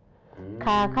kirala.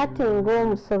 Kaakati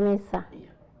ng'omusomesa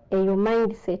eyo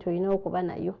mindset olina okuba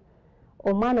nayo.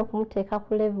 Omwana okumuteeka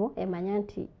ku level emanya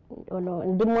nti ono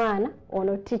ndi mwana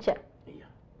ono teacher.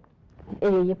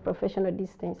 Eyo ye professional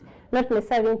distance. Not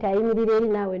necessarily nti ayimirira eri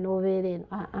naawe n'obeera eno.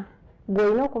 Gwe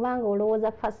olina okuba nga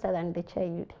olowooza faster than the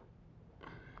child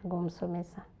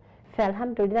ng'omusomesa. Ffe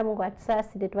alhamdulillah Mungu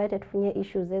atusaasire tubaite tufunye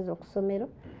issues ezo ku ssomero.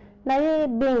 Naye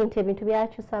being nti ebintu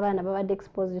byakyusa abaana babadde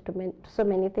exposed to so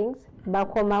many things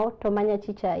bakomawo tomanya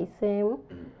kikyayiseemu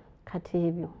kati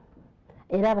ebyo.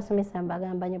 Era abasomesa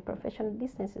mbagamba nnyo professional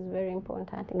distance is very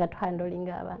important nga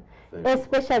tuhandlinga abaana.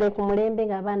 Especially ku mulembe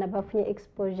ng'abaana bafunye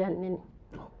exposure nene.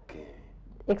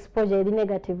 Exposure eri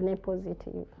negative ne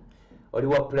positive. Oli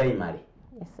wa primary?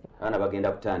 Yes. Abaana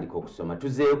bagenda kutandika okusoma.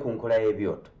 Tuzeeyo ku nkola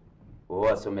y'ebyoto. Oba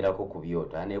wasomerako ku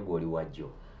byoto ane gwe oli wajjo.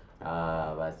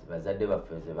 Bazadde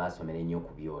baffe ze baasomera ennyo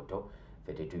ku byoto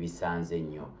ffe tetubisanze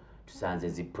nnyo. Tusanze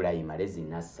zi primary zi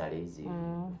nursery zi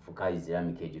fuka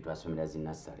Islamic age twasomera zi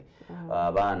nursery.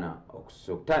 Abaana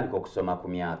okutandika okusoma ku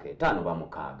myaka 5 ba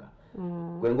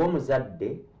 6. Gwe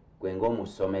ng'omuzadde gwe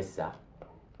ng'omusomesa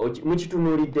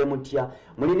mukitunulidde mutya?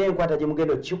 Mulina enkwata gye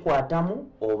mugenda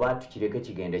kikwatamu oba tukireke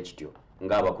kigende kityo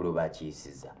ng'abakulu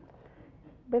bakiyisiza?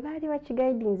 Bwe baali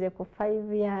bakiguidinze ku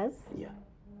 5 years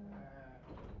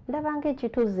ndabanga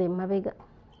ekituze mabega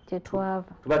gye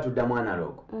twava tuba tuddamu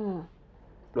analogo.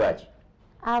 Lwaki?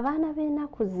 Abaana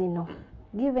b'ennaku zino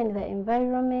given the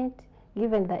environment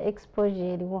given the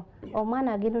exposure eriwo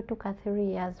omwana agenda otuuka 3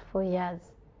 years 4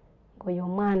 years ng'oyo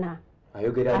omwana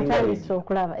atandise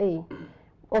okulaba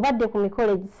obadde ku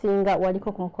mikolo egisinga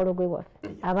waliko ku mukolo gwe waffe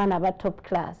abaana aba top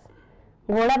class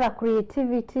ng'olaba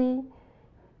creativity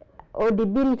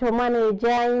audibility omwana oyo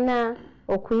gy'alina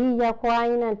okuyiiya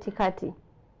kw'alina nti kati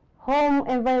home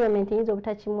environment eyinza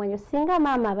obutakimwanyo singa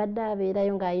maama abadde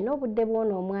abeerayo ng'alina obudde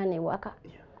bw'ono omwana ewaka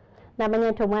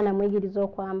n'amanya nti omwana muyigiriza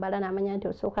okwambala n'amanya nti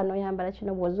osooka n'oyambala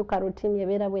kino bw'ozuuka rutini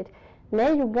ebeera bwete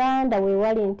naye Uganda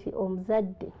weewali nti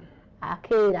omuzadde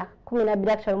akeera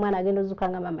 12 actually omwana agenda ozuuka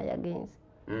nga maama yagenze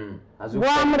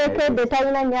bwamulekedde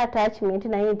talina nnyo attachment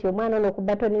naye nti omwana ono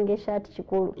okuba toninga eshaati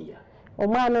kikulu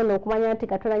omwana ono okumanya nti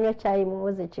katonda nnyo kyayi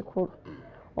muwoze kikulu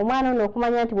omwana ono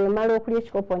okumanya nti bwemala okulya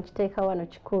ekikopo nkiteeka wano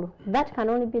kikulu. That can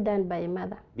only be done by a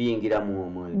mother. Biyingira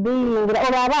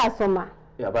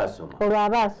olwo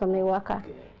aba asoma ewaka.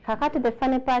 Kakati the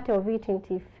funny part of it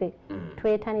nti ffe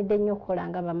twetanidde nnyo okukola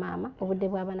nga bamaama obudde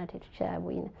bw'abaana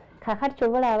tetukyabwina. Kakati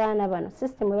kyobola abaana bano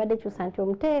system ebadde kyusa nti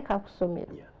omuteeka ku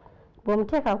ssomero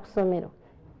bw'omuteeka ku ssomero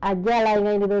ajja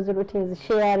alayinga those routines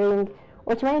sharing.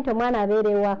 Okimanyi nti omwana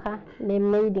abeera ewaka ne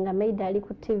maid nga maid ali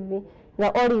ku TV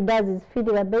nga all he does is feed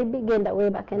the baby genda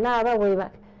weebake naaba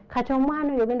weebake kati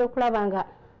omwana oyo ogenda okulaba nga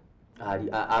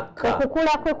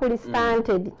okukula kwe kuli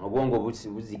stunted obwongo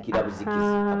buzikira buzikizi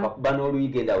akakuba n'oluyi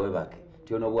genda weebake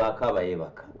tyono bwakaaba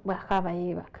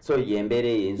yeebaka so yembeera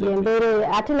eyinza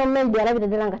ate n'omaidi alabira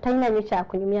ddala nga talina nnyo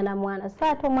kyakunyumya na mwana so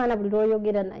ate omwana buli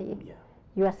lw'oyogera naye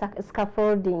you are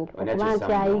scaffolding okuba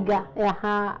nti ayiga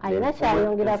alina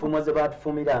kyayongerako enfumo ze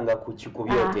baatufumiranga ku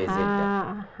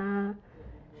kikubyoteezedda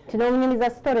tinomunyumiza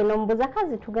story nomubuza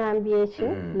kazi tugambye eki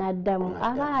naddamu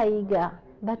aba ayiga.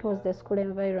 That was the school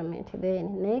environment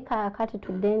then. Naye kaakati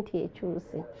tudde nti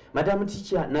ekyuse. Madamu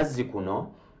teacher nazzi kuno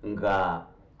nga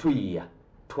tuyiya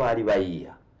twali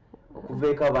bayiya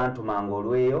okuveeka abantu mangu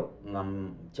olweyo nga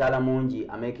mukyala mungi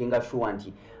amakinga sure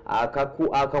nti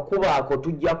akakuba ako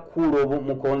tujja kukuula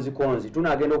mukonzikonzi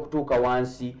tunagenda okutuuka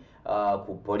wansi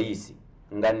ku poliisi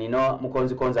nga nino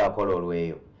mukonzikonzi akola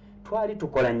olweyo. Twali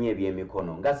tukola nnyo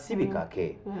ebyemikono nga si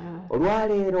bikake.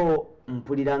 Olwaleero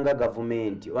mpuliranga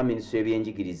gavumenti oba minisitule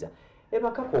y'ebyenjigiriza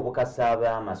ebakako obukasa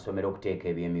abamasomero okuteeka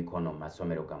ebyemikono mu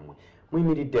masomero gammwe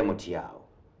muyimiridde mutyawo?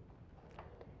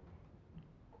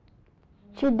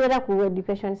 Kiddera ku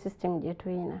education system gye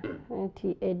tulina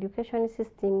nti education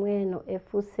system eno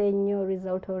efuuse nnyo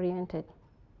result oriented.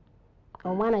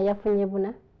 Omwana yafunye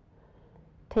buna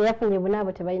teyafunye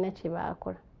bunaabo tebalina kye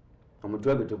baakola.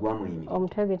 Omutwe gwe tegwamuyimira.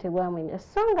 Omutwe gwe tegwamuyimira.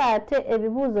 So nga ate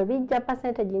ebibuuzo bijja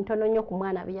percentage ntono nnyo ku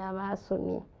mwana byaba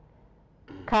asomye.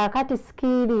 Kaakati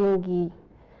skilling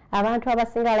abantu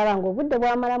abasinga alaba ng'obudde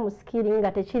bwamala mu skilling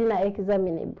nga tekirina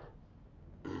examinable.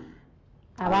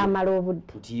 Abamala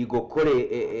obudde. Nti gokole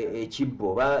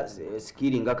ekibbo ba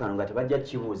skilling kano nga tebajja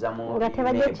kibuuza mu nga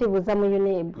tebajja kibuuza mu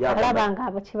UNEB. Alaba nga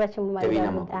abo kiba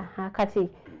kimumalira. Kati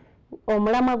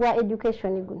omulamwa gwa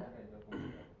education guno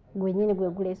gwenyini gwe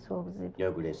guleesa obuzibu.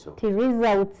 Ti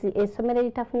results essomero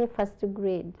eritafunye first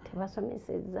grade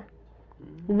tebasomesezza.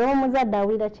 N'omuzadde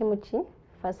awulira kimu ki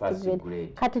first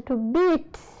grade. Kati to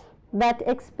beat that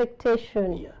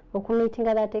expectation,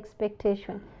 okumeetinga that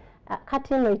expectation,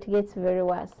 kati eno it gets very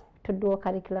worse to do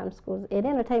curriculum schools. Era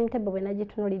eno timetable bwe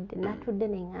nagitunulidde natudde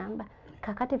ne ŋŋamba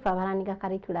kakati fe abalaniga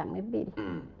curriculum ebbiri.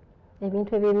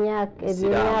 Ebintu eby'emyaka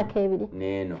ebiri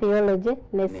theology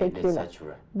ne secular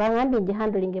bangambye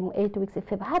gihandling mu 8 weeks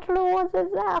ffe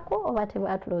baatulowoozezaako oba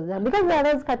tebaatulowooza because there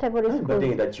are those category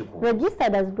schools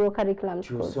registered as dual curriculum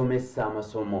schools tusomesa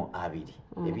amasomo abiri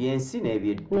ebyensi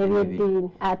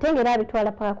n'ebyeddiini ate ng'era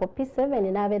abitwala paka ku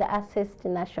P7 n'abeera assessed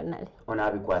nationally ono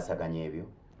abikwasaganya ebyo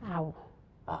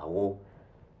awo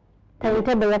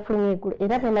timetable yafulumye eggulo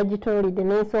era bwe nagitunuulidde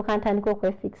n'ensooka ntandika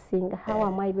okwefixinga how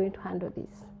am I going to handle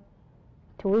this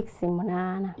weeks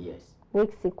 8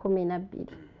 weeks 12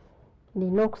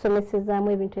 nina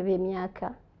okusomesezaamu ebintu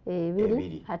eby'emyaka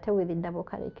ebiri ate with double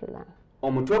curriculum.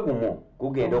 Omutwe gumu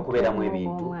gugenda okubeeramu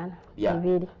ebintu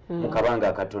ebiri mu kabanga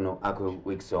akatono ako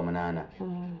weeks 8.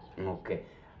 Okay.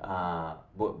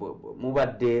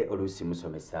 Mubadde oluusi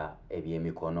musomesa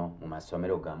ebyemikono mu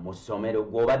masomero mu ssomero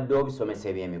gw'obadde obisomesa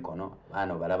ebyemikono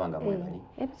baano balaba nga mwebali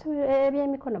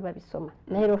ebyemikono babisoma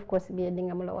naye of course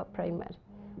byendinga mu lower primary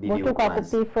botuka ku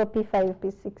P4, P5,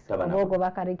 P6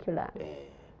 obogoba curriculum.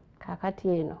 Kakati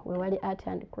eno we wali art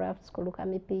and crafts kuluka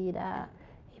mipiira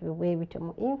ebyo bityo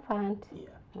mu infant.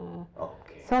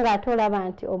 So nga ate olaba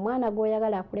nti omwana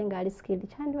gw'oyagala akule ng'ali skilled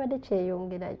kyandibadde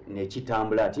kyeyongerayo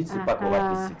nekitambula ati sipaka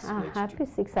wa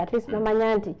P6 at least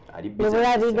nomanya nti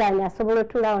nebula biganya asobola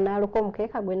otulaawo n'aluka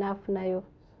omukeeka gwe n'afunayo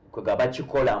kwega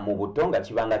bakikola mu buto nga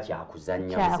kibanga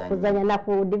kyakuzanya na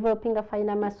ku developing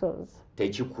fine muscles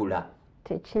tekikula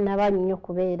tekinaba nnyo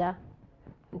kubeera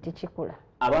nti kikula.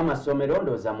 Abamasomero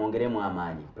ndowooza mwongeremu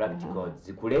amaanyi practical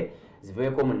zikule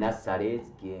ziveeko mu nassale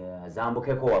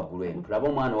zambukeko waggulu eno tulaba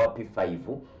omwana wa P5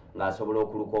 ng'asobola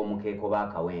okuluka omukeeko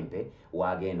b'akawempe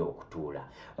wagenda okutuula.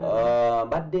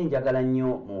 Mbadde njagala nnyo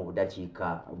mu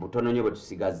budakiika butono nnyo bwe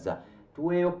tusigazza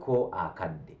tuweeyoko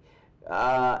akadde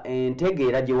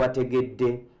entegeera gye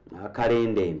wategedde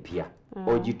kalenda empya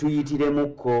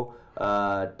ogituyitiremukko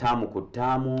taamu ku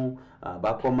taamu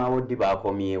bakomawo ddi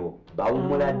bakomyewo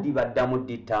bawumula ddi baddamu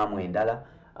ddi taamu endala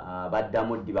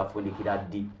baddamu ddi bafundikira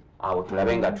ddi awo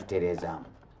tulabe nga tutereezaamu.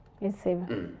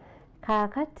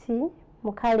 Kaakati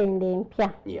mu kalenda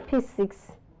empya P6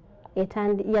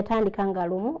 yatandika nga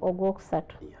lumu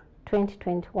ogwokusatu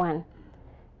 2021.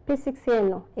 P6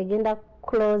 eno egenda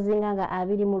closinga nga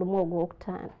 21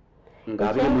 ogwokutaano.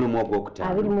 Nga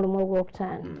 21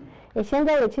 ogwokutaano.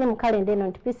 Ekyenjawulo ekiri mu kalenda eno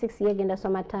nti P6 yegenda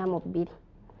soma taamu 2.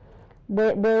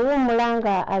 Bwewummula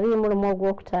nga 21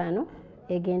 ogwokutaano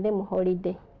egende mu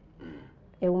holiday.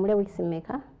 Ewummule weeks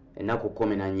mmeka? Ennaku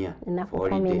 14. Ennaku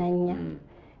 14.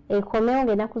 Ekomewo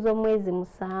ng'ennaku z'omwezi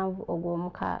 7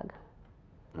 ogw'omukaaga.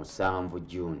 7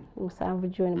 June. 7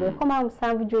 June. Bw'ekomawo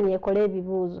 7 June ekola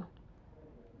ebibuuzo.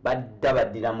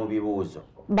 Baddira mu bibuuzo.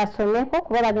 Basomeko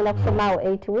kuba bagenda kusomaawo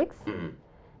 8 weeks.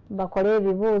 Bakole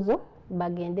ebibuuzo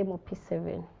bagende mu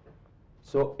P7.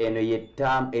 So eno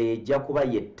ejja kuba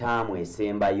yettaamu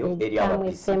esembayo eri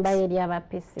aba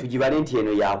P6. Tugibale nti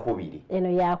eno yakubiri.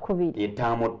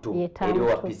 Yettaamu 2 eri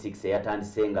owa P6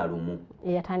 eyatandise nga lumu.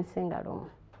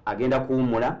 Agenda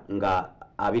kuwummula nga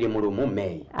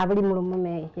 21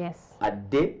 May. Yes.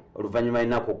 Adde oluvannyuma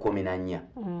y'ennaku 14.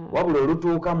 Wabula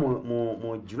olutuuka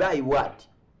mu July what?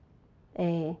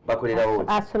 Bakolerawo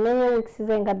asomeyo weeks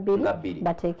ze nga 2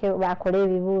 bateeke bakole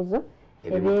ebibuuzo.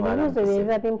 Ebyo ebibuuzo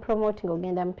biba bimpromoting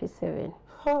ogenda mu P7.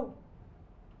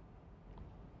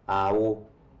 Awo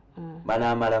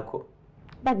banaamalako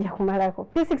bajja kumalako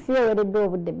P6 yeweredde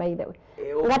obudde by the way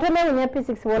nga tonoonya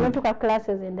P6 bw'onatuuka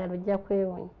classes endala ojja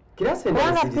kwewonya.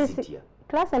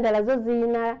 Class endala zo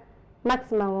zirina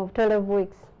maximum of 12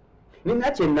 weeks.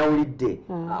 Nina kye nawulidde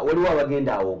waliwo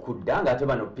abagenda awo okudda ng'ate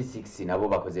bano P6 nabo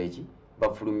bakoze eki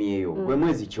bafulumyeyo gwe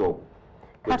mwezi kyogwo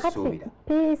kakati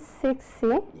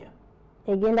P6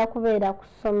 egenda kubeera ku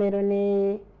ssomero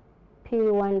ne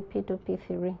P1, P2,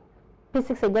 P3.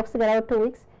 P6 ejja kusigalawo 2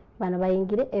 weeks bano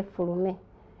bayingire effulume.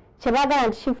 kyebagala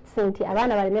nti shifts nti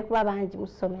abaana baleme kuba bangi mu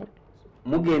ssomero.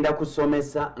 Mugenda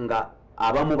kusomesa nga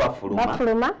abamu bafuluma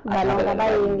bano nga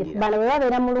bayingira bano bwe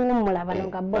babeera mu luwummula bano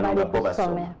nga bo bali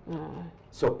kusomera.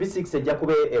 So P6 ejja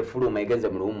kuba efuluma egenze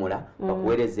mu luwummula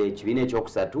bakuweereza ekibiina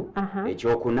ekyokusatu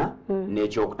ekyokuna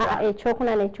n'ekyokutaano.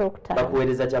 Ekyokuna n'ekyokutaano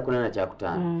bakuweereza kyakuna na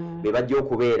kyakutaano be bajja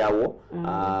okubeerawo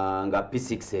nga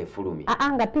P6 efulumye.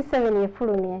 Nga P7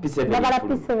 efulumye bagala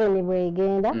P7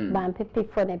 bwegenda bampe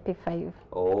P4 ne P5.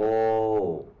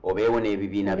 Obeewo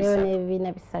n'ebibiina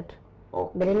bisatu.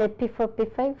 Bere ne P4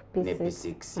 P5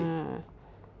 P6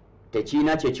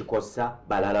 tekiina kyekikosa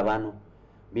balala bano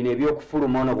bino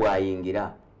ebyokufuluma ono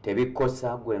bwayingira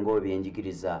tebikosa gwe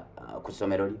ng'ebyenjigiriza ku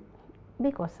ssomero li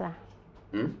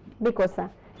bikosa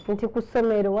nti ku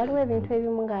ssomero waliwo ebintu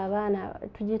ebimu ng'abaana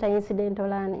tugiyita incidental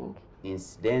learning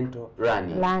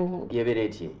yebeera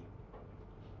etya eyo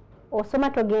osoma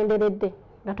togenderedde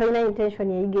nga tolina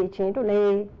intention eyiga ekintu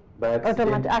naye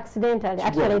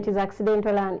actually it is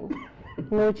accidental learning.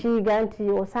 Nokiyiga nti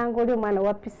osanga oli omwana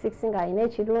owa P6 ng'alina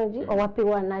ekirungi owa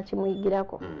P1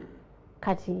 n'akimuyigirako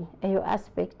kati eyo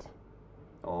aspect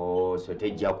so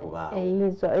tejja kuba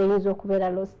eyinza okubeera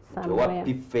lost somewhere.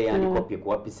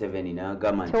 Kuwa P7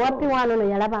 n'agamba nti owa P1 ono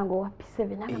yalabanga owa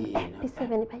P7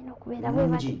 P7 balina okubeera bwe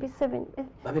bati P7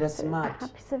 babeera smart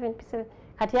P7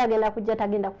 kati agenda kujja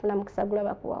tagenda kufuna mukisa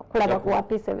kulaba kuwa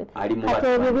P7 kati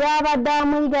ebyo byabadde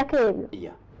amuyigako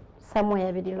ebyo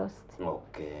somewhere biri lost.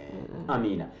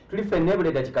 Amina tuli ffenna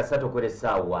ebule dakika 3 okwera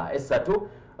essaawa 3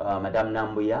 Madam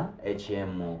Nambuya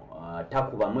HM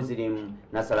takuba Muslim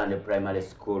Nasalande Primary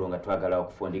School nga twagala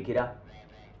okufundikira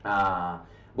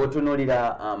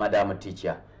bw'otunuulira Madam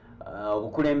Teacher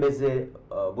obukulembeze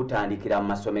butandikira mu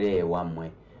masomero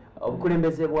ewammwe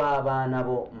obukulembeze bw'abaana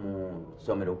bo mu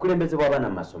ssomero obukulembeze bw'abaana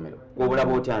mu masomero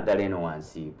bw'obulaba otya ddala eno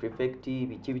wansi prefect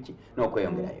biki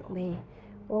n'okweyongerayo.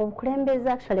 Obukulembeze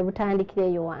actually butandikira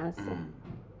eyo wansi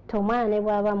tomwana ne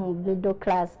bwaba mu middle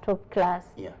class top class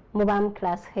mubamu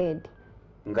class head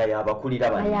nga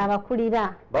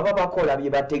yabakulira baba bakola bye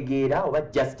bategeera oba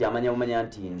just amanya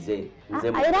nti nze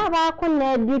era abaako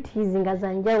ne duties nga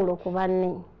zanjawulo ku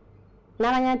banne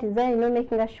n'amanya nti zalina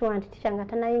making sure nti teacher nga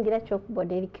tanayingira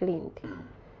chalkboard eri cleaned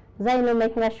zalina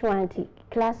making sure nti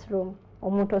classroom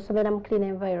omuntu osomera mu clean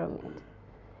environment.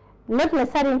 Not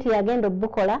necessarily nti yagenda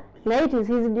obukola naye it is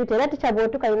his duty era teacher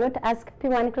bw'otuka you not ask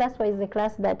P1 class why is the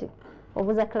class that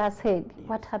obuza class head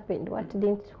what happened what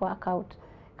didn't work out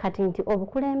kati nti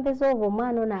obukulembeze obwo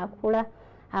omwana ono akula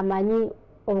amanyi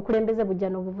obukulembeze bujja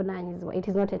n'obuvunaanyizibwa it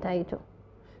is not a title.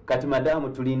 Kati madamu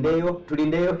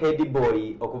tulindeyo head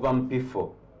boy okuva mu P4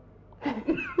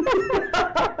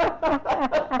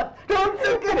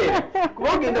 tonsekere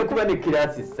kuba ogenda okuba ne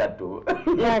kirasi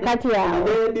 3 kati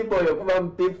yawe head boy okuva mu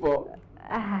P4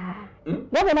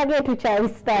 nabe nage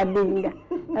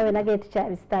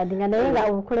tukyabistandinga naye nga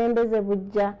obukulembeze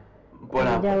bujja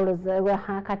njawulo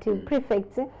kati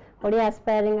prefect oli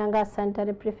aspiring nga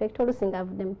sanitary prefect olusinga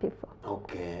avudde mu P4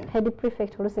 head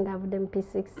prefect olusinga avudde mu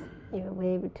P6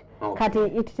 ebwebiti kati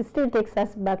it still takes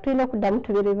us back tulina okuddamu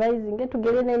tuli revising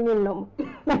tugere n'ennyo nnomu.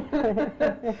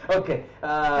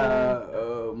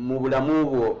 Mu bulamu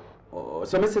bwo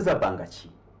someseza bbanga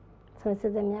ki?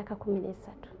 Someseza emyaka 13.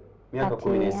 Myaka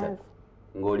 13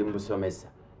 ng'oli mu busomesa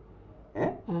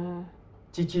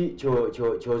kiki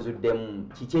kyozuddemu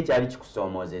kiki ekyali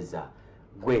kikusoomozeza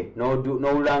gwe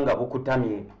n'olulanga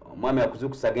bukutamye omwami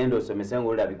akuzukusa genda osomese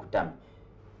ng'olula bikutamye?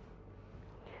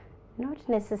 Not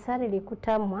necessarily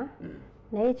kutamwa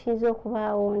naye kiyinza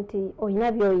okubaawo nti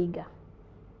olina by'oyiga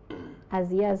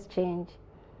as years change.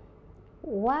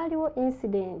 Waliwo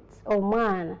incident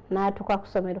omwana n'atuuka ku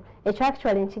ssomero ekyo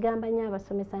actually nkigamba nnyo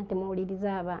abasomesa nti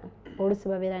muwulirize abaana oluusi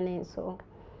babeera n'ensonga.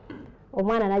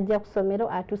 Omwana n'ajja ku ssomero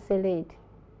atuuse late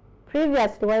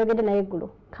previously wayogedde naye eggulo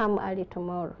come early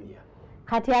tomorrow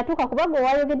kati atuuka kuba gwe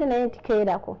wayogedde naye nti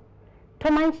keerako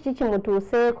tomanyi kiki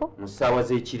kimutuuseeko mu ssaawa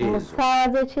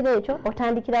z'ekiro ekyo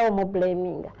otandikirawo mu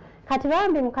blaminga kati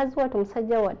bambi mukazi wattu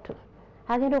musajja wattu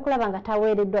agenda okulaba nga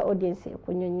taweereddwa audience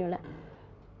ekunnyonnyola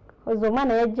ozo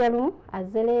omwana yajja lumu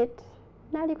azze late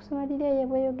n'ali kusoma liri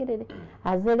bweyogerere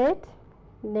azze late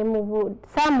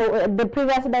the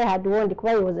previous day had warned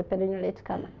kuba he was a perennial late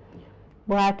comer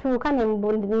bw'atuuka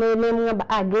nemugamba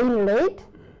again late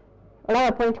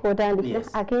olaba point kwotandikira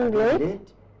again late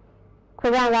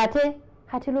kweganga ate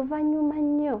kati luvannyuma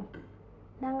nnyo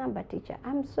n'angamba teacher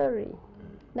I'm sorry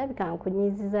ndabika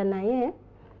nkunyiiziza naye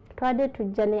twadde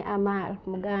tujja ne Amal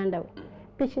muganda we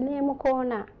piki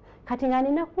neemukoona kati nga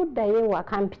nina kuddayo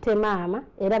ewaka mpite maama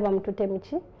era bamutute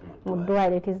muki mu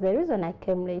ddwaliro it is the reason I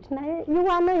came late naye you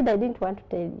were annoyed I didn't want to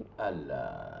tell you.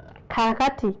 Allah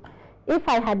Kakati if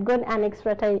I had gone an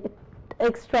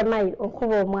extra mile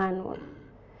okuba omwana ono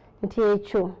nti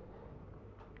ekyo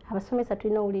abasomesa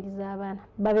tulina owuliriza abaana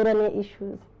babeera ne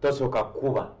issues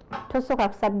tosooka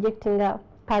kusubjectinga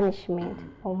punishment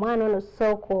omwana ono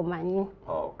sooka omanyi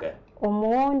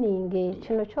omuwoninge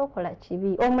kino kyokola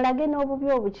kibi omulage n'obubi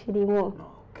obukirimu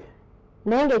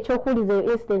naye ng'ekyokuwuliza eyo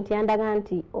incident yandaga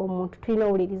nti omuntu tulina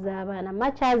owuliriza abaana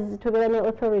much as tubeera ne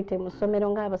authority mu ssomero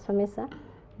ng'abasomesa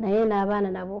naye n'abaana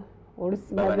nabo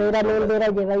olusi babeera n'embeera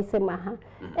gye bayisemu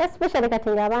especially kati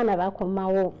ng'abaana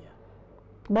bakomawo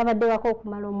babadde wako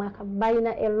okumala omwaka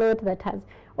balina a lot that has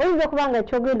oyinza okuba nga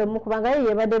ekyogenda omukubanga ye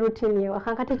yebadde routine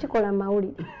ewaka nka tekikola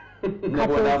mawulire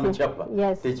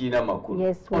tekirina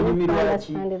makulu onyumirwa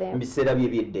ki mu biseera bye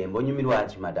by'eddembe onyumirwa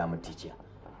ki madamu teacher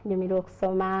nyumirwa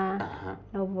okusoma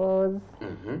novels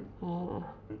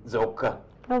zokka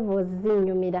novels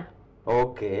zinyumira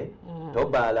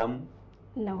tobaalamu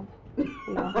no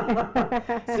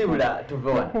sibula tuve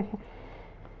wano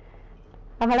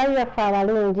abalabi baffe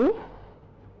abalungi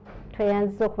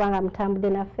tweyanziza okuba nga mutambudde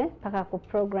naffe paka ku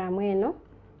programu eno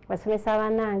basomesa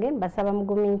abanange mbasaba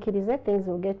mugumiikirize things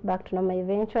will get back to normal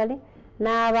eventually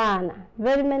n'abaana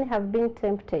very many have been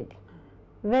tempted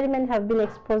very many have been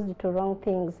exposed to wrong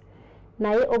things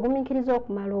naye ogumiikirize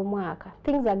okumala omwaka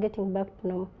things are getting back to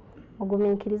normal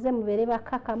ogumiikirize mubeere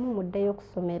bakakamu muddeyo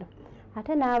okusomera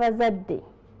ate n'abazadde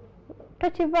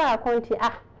tokivaako nti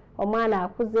omwana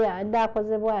akuze adde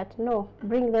akoze bwati no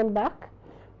bring them back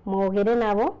mwogere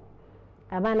nabo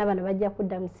abaana bano bajja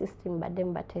kudda mu system badde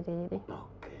mubatereere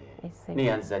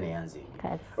neyanza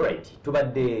right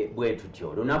tubadde bwe tutyo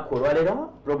olunaku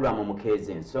olwaleero programu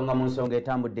mukeeze ensonga mu nsonga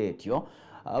etambudde etyo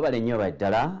abale nnyo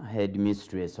baddala head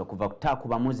mistress okuva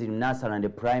kutakuba muziri nursery and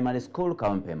primary school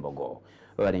Kampembogo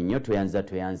abale nnyo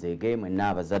tweyanzeege mwenna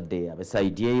abazadde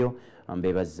abasaidi eyo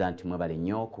mbebaziza nti mwebale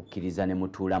nnyo kukkiriza ne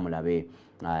mutuula mulabe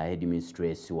head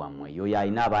mistress wammwe yoyo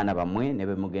alina abaana bammwe ne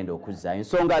bemugenda okuzzaayo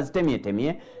ensonga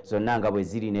azitemyetemye zonna nga bwe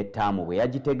ziri n'ettaamu bwe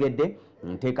yagitegedde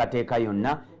nteekateeka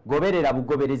yonna goberera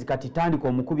bugoberezi kati tandika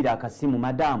omukubira akasimu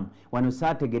madamu wano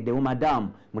saategeddewo madamu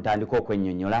mutandika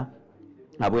okwennyonnyola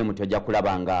abwe mutojja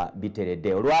kulaba nga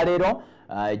biteredde olwaleero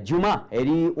juma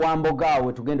eri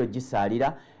wambogaawe tugenda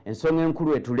ogisaalira ensonga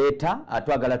enkulu etuleeta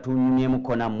twagala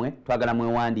tunyumyemuko nammwe twagala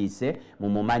mwewandiise mu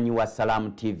mumanyi wa Salamu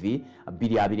TV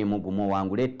 221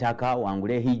 wangule ettaka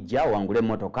wangule hijja wangule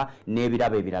emmotoka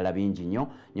n'ebirabo ebirala bingi nnyo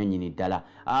nnyonnyini ddala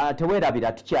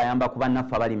teweerabira tukyayamba ku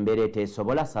bannaffe abali mbeera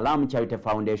eteesobola Salamu Charity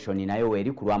Foundation nayo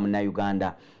weeri ku lwa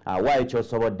munnayuganda waayo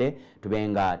kyosobodde tube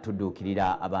nga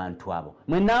tudduukirira abantu abo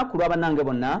mwenna ku lwa bannange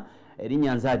bonna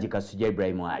erinnya nzaaji Kasujja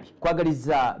Ibrahim Ali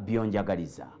kwagaliza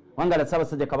byonjagaliza wangala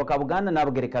Ssaabasajja Kabaka Buganda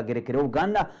n'abagerekagerekera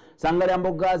Uganda sangala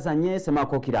mboga zanye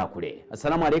semako kirakule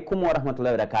assalamu alaikum wa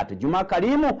rahmatullahi wa barakatuh juma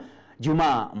karimu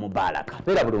juma mubaraka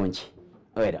beera bulungi